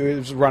deal. He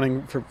was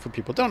running, for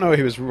people who don't know,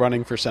 he was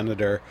running for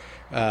senator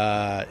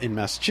in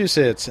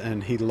Massachusetts,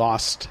 and he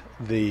lost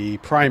the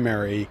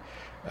primary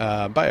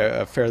by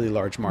a fairly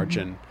large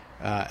margin,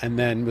 and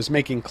then was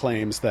making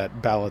claims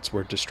that ballots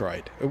were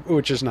destroyed,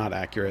 which is not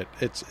accurate.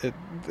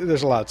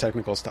 There's a lot of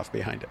technical stuff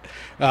behind it.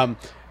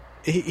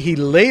 He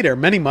later,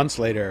 many months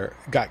later,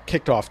 got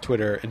kicked off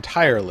Twitter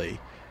entirely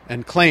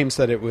and claims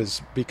that it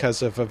was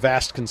because of a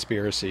vast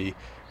conspiracy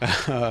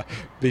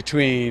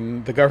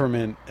between the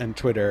government and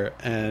Twitter,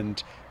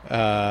 and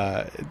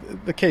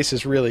the case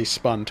is really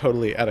spun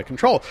totally out of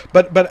control.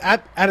 But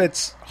at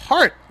its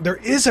heart, there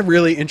is a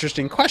really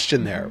interesting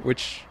question there,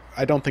 which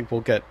I don't think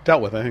will get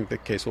dealt with. I think the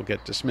case will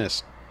get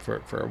dismissed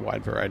for a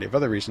wide variety of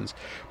other reasons.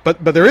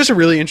 But there is a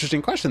really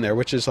interesting question there,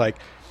 which is like,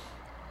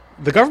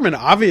 the government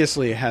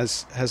obviously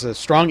has a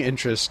strong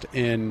interest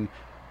in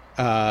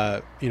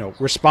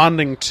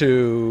responding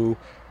to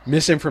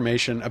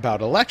misinformation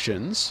about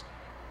elections,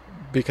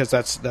 because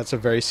that's a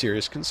very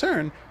serious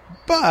concern.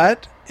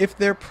 But if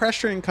they're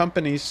pressuring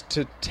companies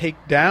to take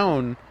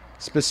down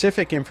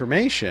specific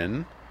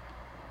information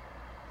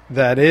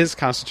that is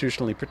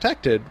constitutionally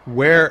protected,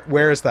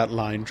 where is that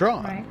line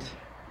drawn?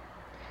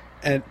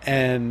 Right.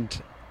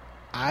 And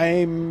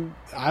I'm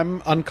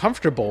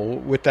uncomfortable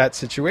with that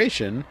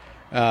situation.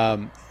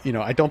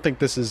 I don't think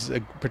this is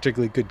a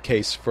particularly good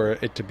case for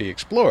it to be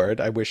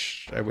explored. I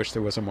wish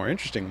there was a more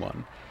interesting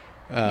one.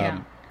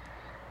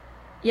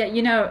 Yeah,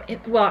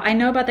 I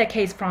know about that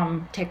case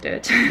from Tech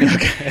Dirt,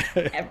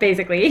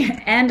 basically,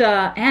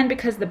 and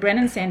because the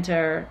Brennan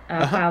Center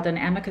filed an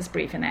amicus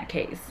brief in that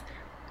case,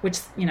 which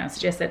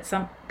suggests that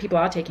some people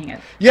are taking it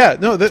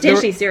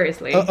potentially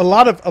seriously. A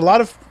lot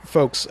of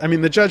folks. I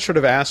mean, the judge sort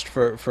of asked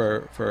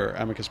for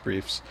amicus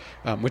briefs,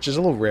 which is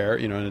a little rare,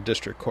 in a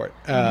district court.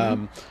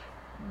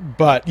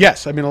 But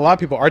yes, I mean, a lot of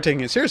people are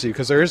taking it seriously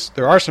because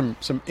there are some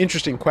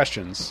interesting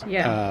questions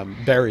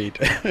buried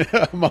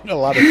among a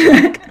lot of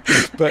junk.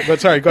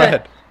 But sorry, go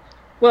ahead.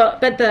 Well,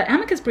 but the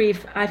amicus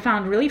brief I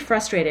found really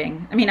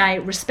frustrating. I mean, I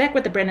respect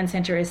what the Brennan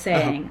Center is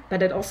saying,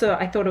 but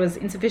I thought it was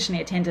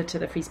insufficiently attentive to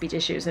the free speech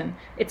issues, and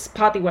it's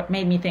partly what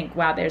made me think,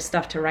 wow, there's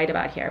stuff to write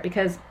about here,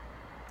 because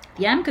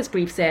the amicus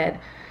brief said,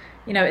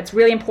 it's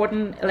really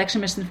important.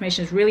 Election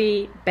misinformation is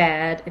really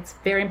bad. It's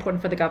very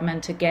important for the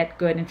government to get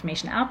good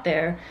information out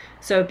there.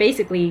 So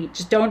basically,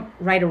 just don't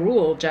write a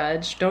rule,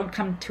 Judge. Don't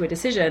come to a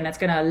decision that's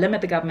going to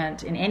limit the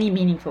government in any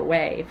meaningful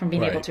way from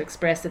being able to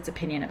express its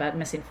opinion about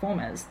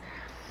misinformers.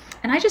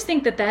 And I just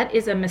think that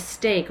is a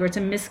mistake, or it's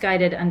a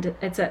misguided,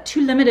 it's a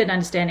too limited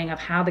understanding of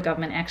how the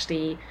government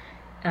actually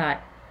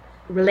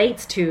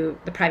relates to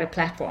the private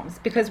platforms.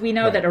 Because we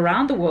know that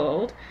around the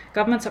world,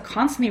 governments are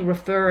constantly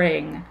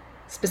referring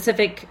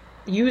specific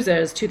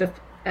users to the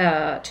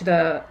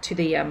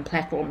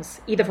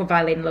platforms, either for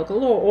violating local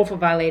law or for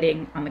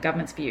violating, on the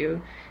government's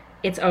view,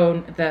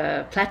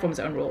 the platform's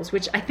own rules,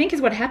 which I think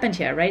is what happened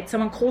here, right?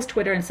 Someone calls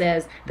Twitter and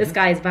says, this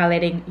guy is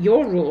violating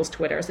your rules,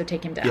 Twitter, so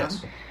take him down.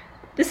 Yes.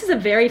 This is a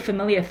very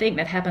familiar thing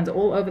that happens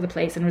all over the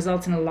place and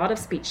results in a lot of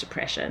speech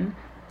suppression.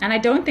 And I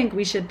don't think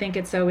we should think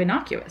it's so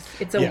innocuous.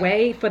 It's a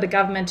way for the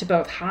government to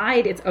both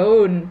hide its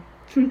own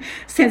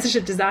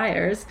censorship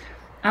desires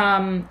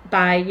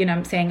by,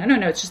 saying, oh,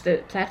 no, it's just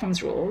the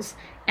platform's rules.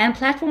 And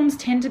platforms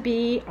tend to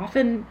be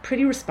often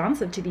pretty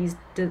responsive to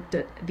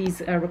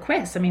these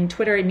requests. I mean,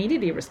 Twitter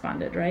immediately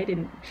responded, right?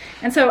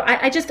 And so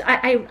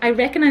I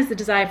recognize the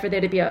desire for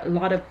there to be a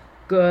lot of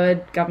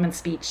good government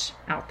speech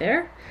out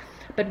there.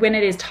 But when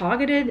it is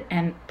targeted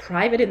and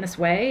private in this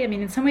way, I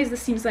mean, in some ways, this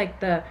seems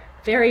like the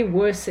very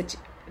worst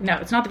no,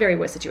 it's not the very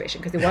worst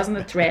situation because there wasn't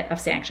the threat of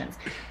sanctions.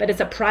 But it's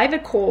a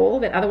private call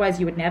that otherwise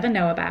you would never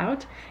know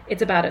about.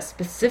 It's about a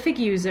specific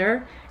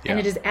user, and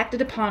it is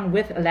acted upon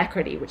with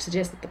alacrity, which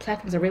suggests that the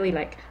platforms are really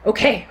like,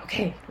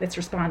 okay, let's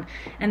respond.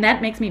 And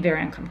that makes me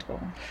very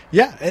uncomfortable.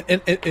 Yeah,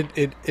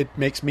 it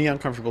makes me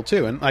uncomfortable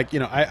too. And like,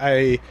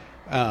 I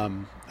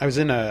was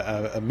in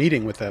a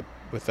meeting with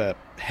a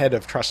head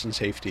of trust and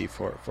safety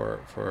for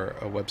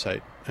a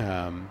website.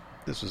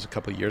 This was a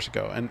couple of years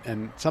ago,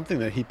 and something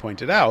that he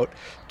pointed out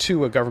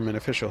to a government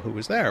official who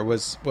was there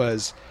was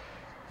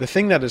the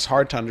thing that is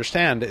hard to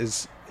understand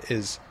is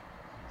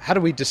how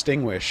do we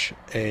distinguish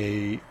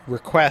a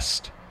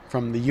request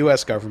from the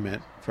U.S.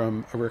 government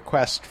from a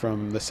request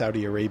from the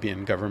Saudi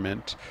Arabian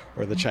government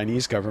or the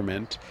Chinese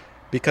government,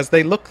 because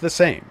they look the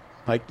same.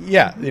 Like,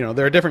 yeah,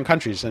 there are different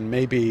countries, and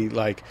maybe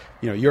like,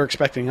 you're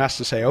expecting us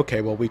to say, okay,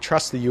 well, we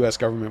trust the U.S.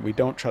 government, we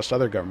don't trust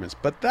other governments.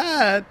 But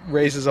that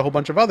raises a whole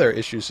bunch of other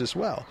issues as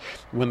well.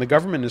 When the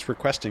government is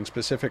requesting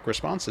specific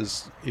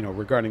responses,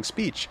 regarding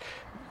speech,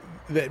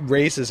 that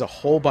raises a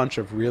whole bunch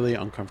of really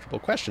uncomfortable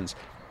questions.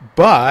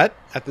 But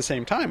at the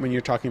same time, when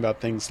you're talking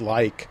about things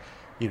like,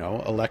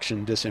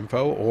 election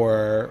disinfo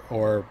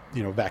or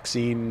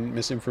vaccine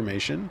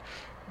misinformation,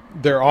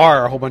 there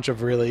are a whole bunch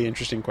of really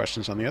interesting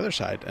questions on the other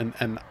side,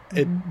 and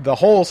the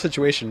whole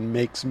situation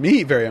makes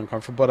me very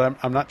uncomfortable. But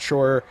I'm not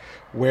sure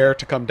where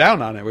to come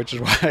down on it, which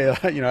is why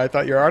I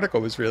thought your article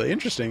was really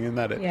interesting in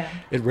that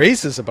it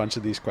raises a bunch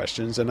of these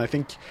questions. And I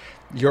think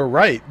you're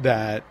right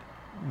that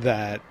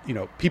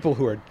people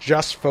who are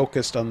just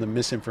focused on the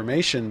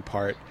misinformation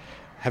part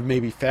have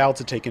maybe failed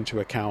to take into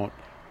account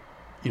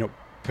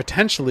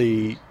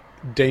potentially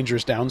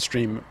dangerous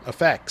downstream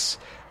effects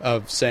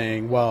of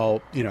saying,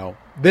 well,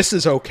 this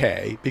is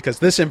okay because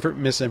this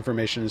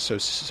misinformation is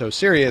so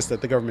serious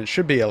that the government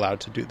should be allowed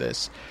to do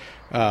this.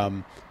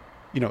 It's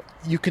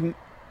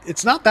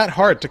not that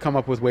hard to come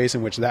up with ways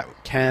in which that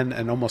can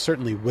and almost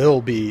certainly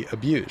will be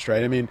abused,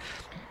 right? I mean,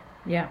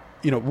 yeah.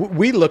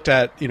 We looked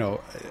at,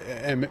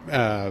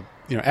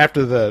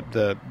 after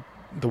the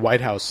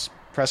White House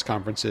press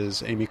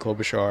conferences, Amy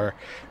Klobuchar,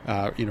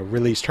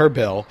 released her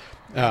bill,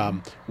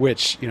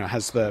 which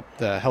has the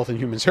Health and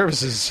Human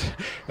Services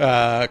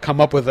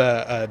come up with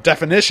a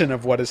definition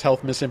of what is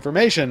health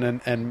misinformation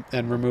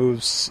and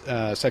removes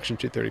Section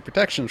 230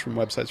 protections from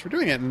websites for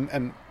doing it.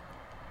 And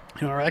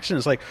our action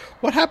is like,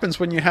 what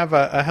happens when you have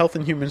a Health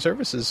and Human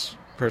Services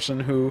person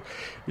who,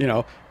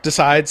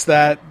 decides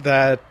that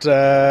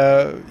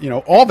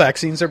all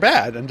vaccines are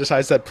bad and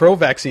decides that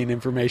pro-vaccine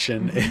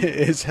information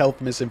is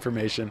health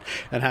misinformation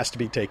and has to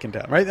be taken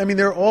down, right? I mean,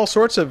 there are all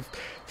sorts of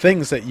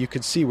things that you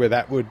could see where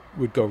that would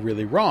go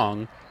really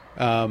wrong,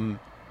 and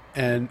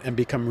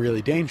become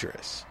really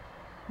dangerous.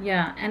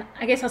 Yeah, and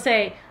I guess I'll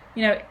say,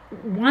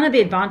 one of the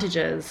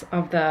advantages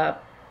of the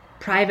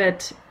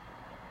private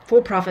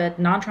for-profit,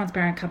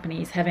 non-transparent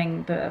companies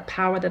having the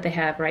power that they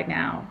have right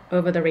now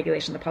over the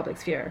regulation of the public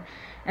sphere.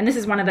 And this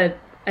is one of the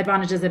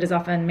advantages that is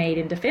often made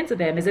in defense of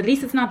them, is at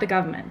least it's not the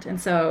government. And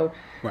so,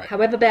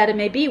 however bad it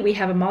may be, we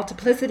have a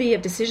multiplicity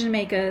of decision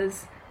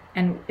makers,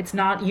 and it's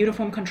not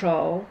uniform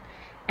control.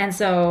 And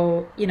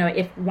so,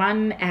 if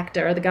one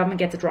actor, the government,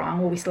 gets it wrong,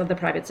 well, we still have the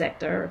private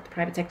sector. If the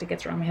private sector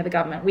gets it wrong, we have the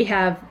government. We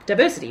have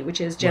diversity, which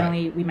is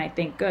generally, we might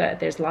think, good.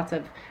 There's lots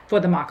for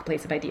the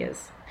marketplace of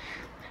ideas.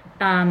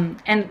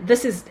 And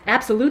this is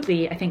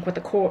absolutely, I think, what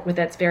the court, with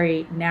its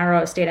very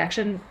narrow state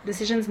action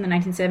decisions in the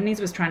 1970s,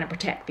 was trying to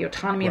protect, the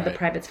autonomy of the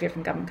private sphere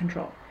from government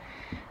control.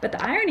 But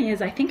the irony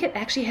is, I think it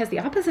actually has the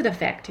opposite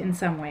effect in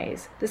some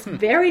ways. This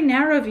very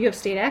narrow view of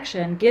state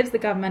action gives the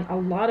government a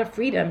lot of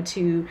freedom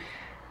to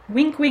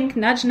wink, wink,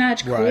 nudge,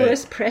 nudge,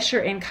 coerce,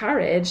 pressure,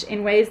 encourage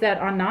in ways that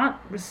are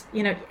not,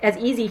 as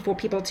easy for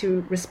people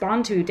to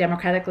respond to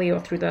democratically or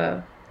through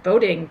the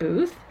voting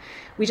booth.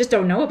 We just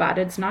don't know about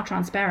it. It's not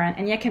transparent,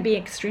 and yet can be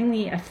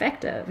extremely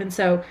effective. And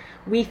so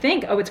we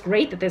think, it's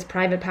great that there's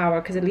private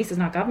power because at least it's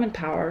not government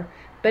power.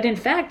 But in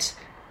fact,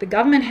 the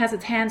government has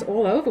its hands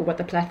all over what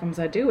the platforms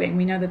are doing.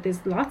 We know that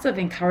there's lots of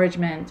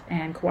encouragement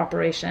and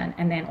cooperation,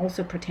 and then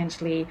also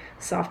potentially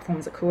soft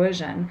forms of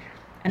coercion.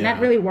 And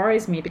that really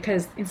worries me,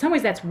 because in some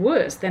ways that's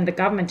worse than the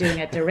government doing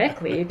it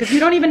directly, because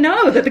you don't even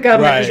know that the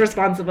government is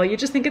responsible. You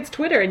just think it's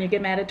Twitter, and you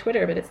get mad at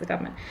Twitter, but it's the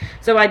government.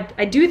 So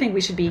I do think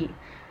we should be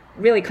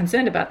really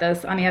concerned about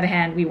this. On the other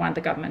hand, we want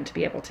the government to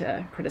be able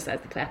to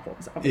criticize the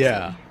platforms,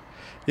 obviously.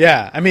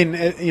 Yeah. I mean,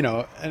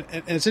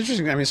 it's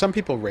interesting. I mean, some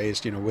people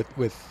raised,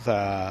 with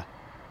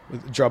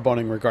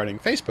jawboning regarding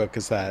Facebook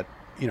is that,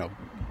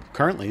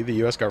 currently the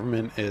U.S.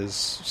 government is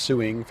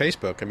suing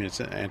Facebook. I mean,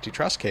 it's an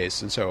antitrust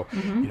case. And so,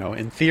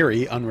 in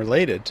theory,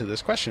 unrelated to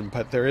this question,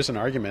 but there is an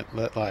argument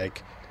that,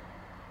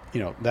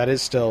 that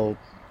is still,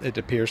 it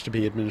appears to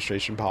be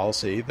administration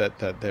policy that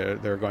there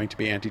are going to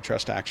be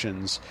antitrust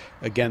actions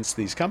against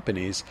these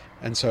companies.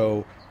 And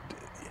so,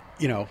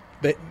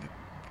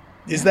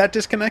 Is that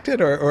disconnected,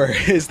 or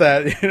is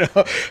that,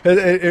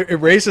 it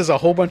raises a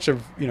whole bunch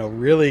of,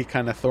 really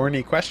kind of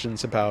thorny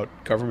questions about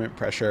government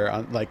pressure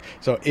on, like,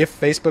 so if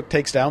Facebook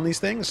takes down these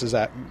things, does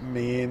that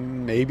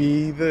mean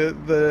maybe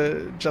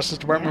the Justice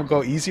Department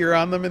will go easier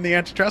on them in the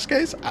antitrust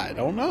case? I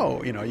don't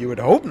know. You would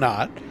hope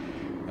not.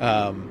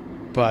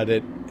 But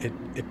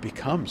it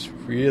becomes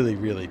really,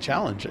 really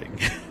challenging.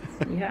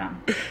 Yeah.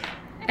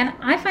 And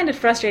I find it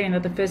frustrating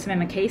that the First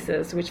Amendment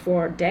cases, which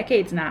for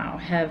decades now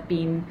have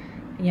been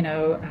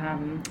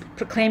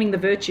proclaiming the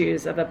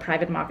virtues of a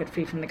private market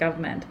free from the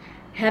government,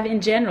 have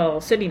in general,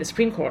 certainly the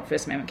Supreme Court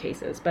First Amendment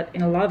cases, but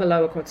in a lot of the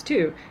lower courts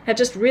too, have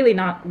just really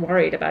not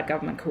worried about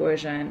government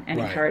coercion and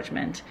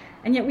encouragement.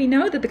 And yet we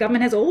know that the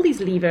government has all these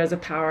levers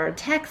of power.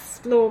 Tax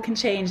law can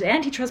change,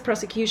 antitrust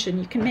prosecution.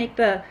 You can make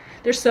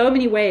there's so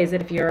many ways that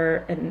if you're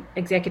an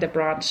executive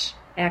branch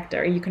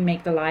actor, you can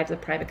make the lives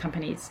of private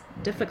companies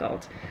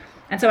difficult.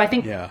 And so I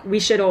think we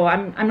should all,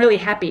 I'm really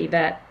happy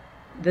that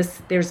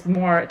there's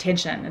more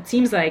attention. It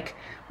seems like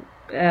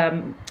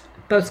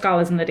both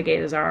scholars and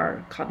litigators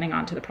are cottoning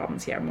on to the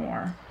problems here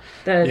more.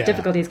 The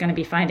difficulty is going to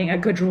be finding a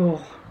good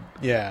rule.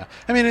 Yeah.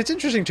 I mean, it's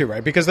interesting too,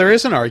 right? Because there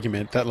is an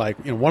argument that, like,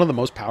 one of the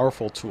most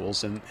powerful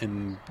tools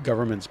in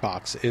government's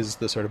box is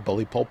the sort of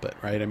bully pulpit,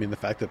 right? I mean, the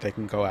fact that they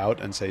can go out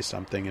and say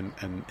something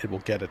and it will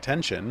get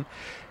attention,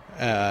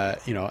 and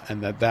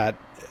that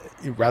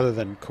rather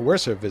than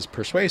coercive is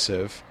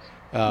persuasive.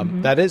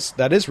 That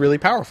is really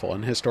powerful,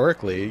 and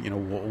historically,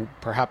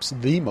 perhaps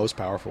the most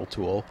powerful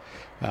tool,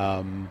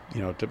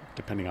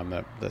 depending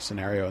on the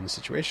scenario and the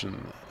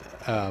situation.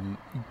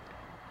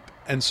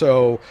 And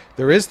so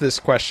there is this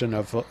question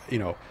of,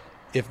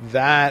 if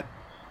that,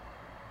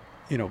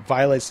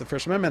 violates the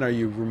First Amendment, are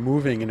you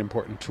removing an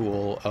important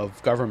tool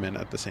of government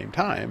at the same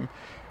time?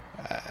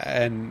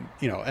 And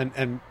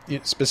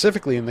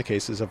specifically in the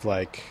cases of,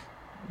 like,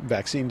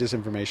 vaccine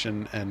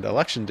disinformation and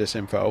election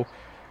disinfo,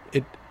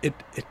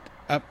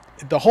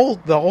 the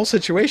whole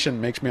situation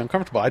makes me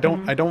uncomfortable. I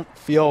don't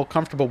feel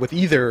comfortable with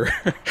either,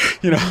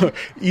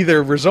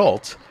 either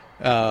result.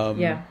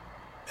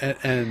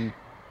 And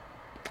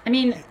I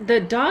mean,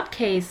 the Dodd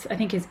case, I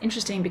think, is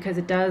interesting because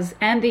it does,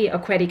 and the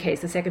Okwedi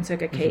case, the Second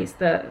Circuit case,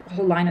 the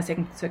whole line of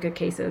Second Circuit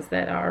cases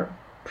that are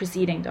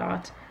preceding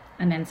Dodd,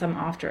 and then some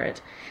after it,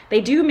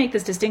 they do make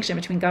this distinction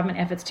between government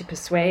efforts to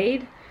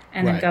persuade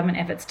and then government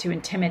efforts to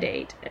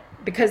intimidate,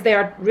 because they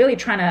are really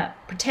trying to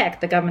protect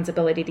the government's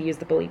ability to use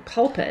the bully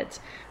pulpit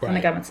from the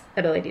government's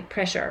ability to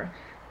pressure.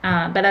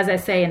 But as I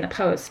say in the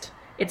post,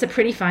 it's a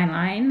pretty fine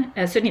line.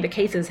 Certainly the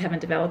cases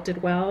haven't developed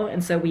it well,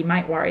 and so we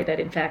might worry that,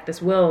 in fact,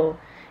 this will,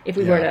 if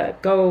we were to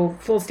go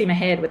full steam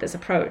ahead with this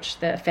approach,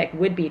 the effect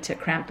would be to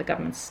cramp the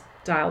government's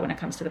style when it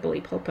comes to the bully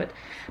pulpit.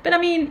 But I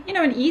mean,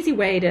 an easy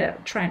way to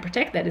try and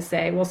protect that is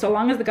say, well, so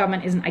long as the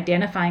government isn't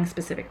identifying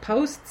specific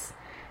posts,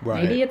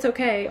 maybe it's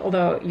okay.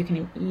 Although you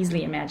can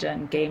easily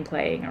imagine game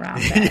playing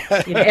around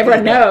that.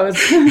 Everyone knows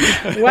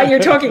what you're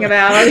talking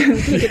about.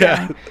 Take it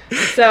down.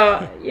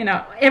 So,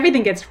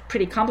 everything gets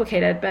pretty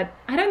complicated, but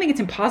I don't think it's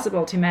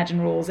impossible to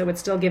imagine rules that would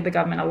still give the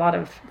government a lot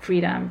of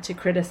freedom to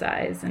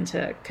criticize and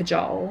to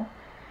cajole,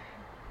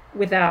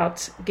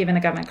 without giving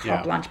the government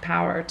carte blanche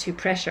power to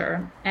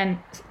pressure. And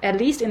at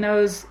least in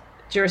those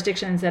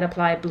jurisdictions that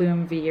apply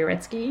Bloom v.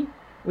 Uretsky,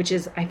 which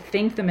is, I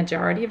think, the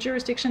majority of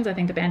jurisdictions, I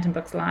think the Bantam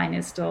Books line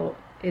is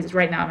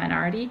right now a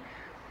minority,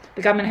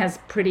 the government has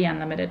pretty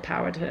unlimited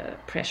power to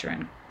pressure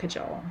and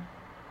cajole.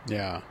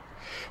 Yeah.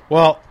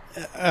 Well,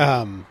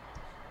 I mean,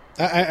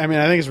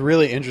 I think it's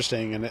really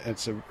interesting, and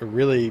it's a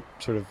really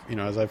sort of,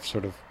 as I've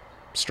sort of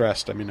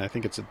stressed, I mean, I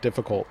think it's a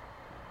difficult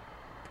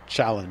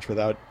challenge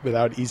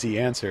without easy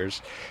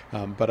answers,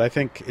 but I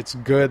think it's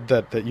good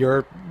that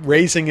you're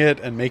raising it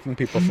and making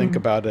people think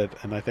about it.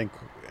 And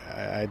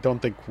I don't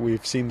think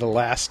we've seen the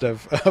last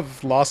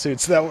of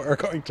lawsuits that are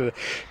going to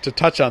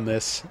touch on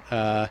this,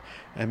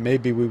 and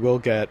maybe we will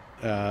get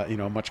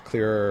a much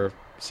clearer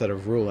set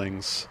of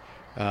rulings,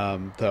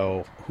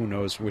 though who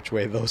knows which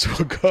way those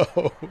will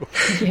go.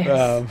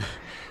 Yes.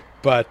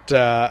 But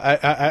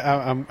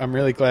I'm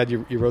really glad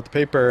you wrote the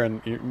paper,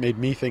 and you made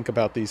me think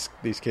about these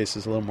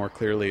cases a little more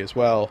clearly as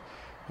well,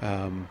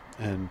 and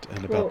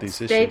about these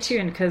issues. Stay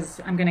tuned,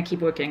 because I'm going to keep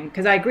working.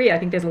 Because I agree, I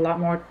think there's a lot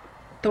more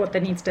thought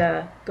that needs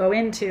to go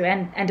into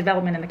and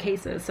development in the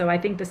cases. So I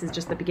think this is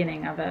just the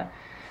beginning of a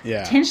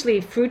potentially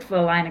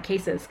fruitful line of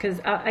cases. Because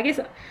I guess,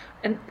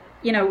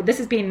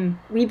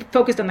 we've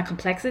focused on the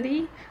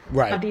complexity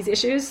of these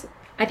issues.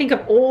 I think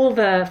of all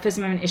the First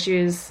Amendment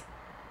issues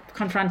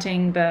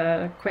confronting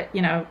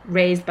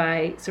raised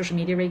by social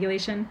media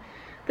regulation,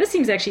 this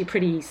seems actually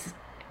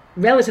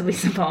relatively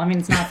simple. I mean,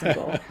 it's not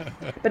simple,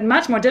 but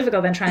much more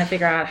difficult than trying to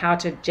figure out how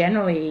to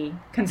generally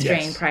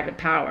constrain private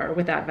power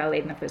without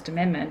violating the First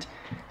Amendment.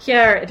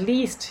 Here, at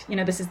least,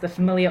 this is the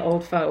familiar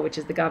old foe, which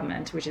is the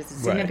government, which is a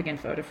significant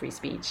foe to free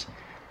speech.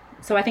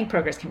 So I think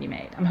progress can be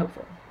made. I'm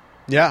hopeful.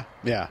 Yeah.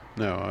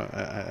 No,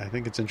 I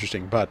think it's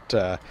interesting.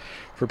 But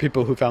for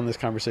people who found this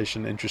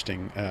conversation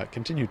interesting,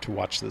 continue to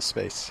watch this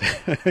space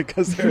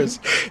because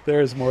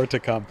there is more to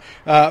come.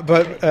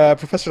 But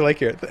Professor Lake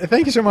here,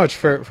 thank you so much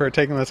for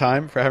taking the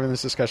time, for having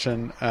this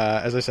discussion.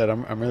 As I said,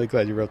 I'm really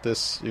glad you wrote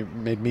this. You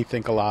made me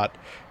think a lot,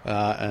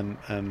 and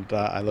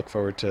I look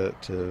forward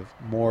to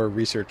more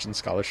research and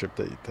scholarship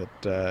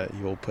that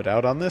you'll put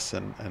out on this,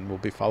 and we'll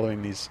be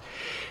following these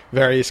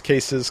various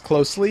cases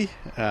closely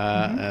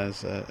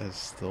as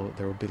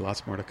there will be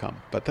lots more to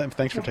come. But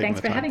thanks for taking the time.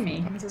 Thanks for having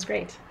me. This is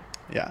great.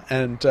 Yeah,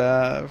 and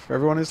for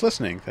everyone who's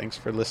listening, thanks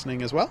for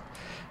listening as well.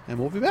 And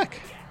we'll be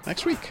back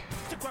next week.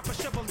 To grab a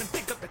shovel and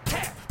dig up the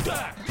tap.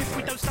 If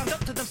we don't stand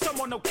up to them,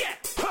 someone will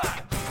get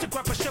hurt. To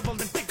grab a shovel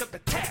and dig up the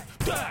tap.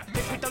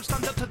 If we don't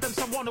stand up to them,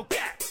 someone will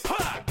get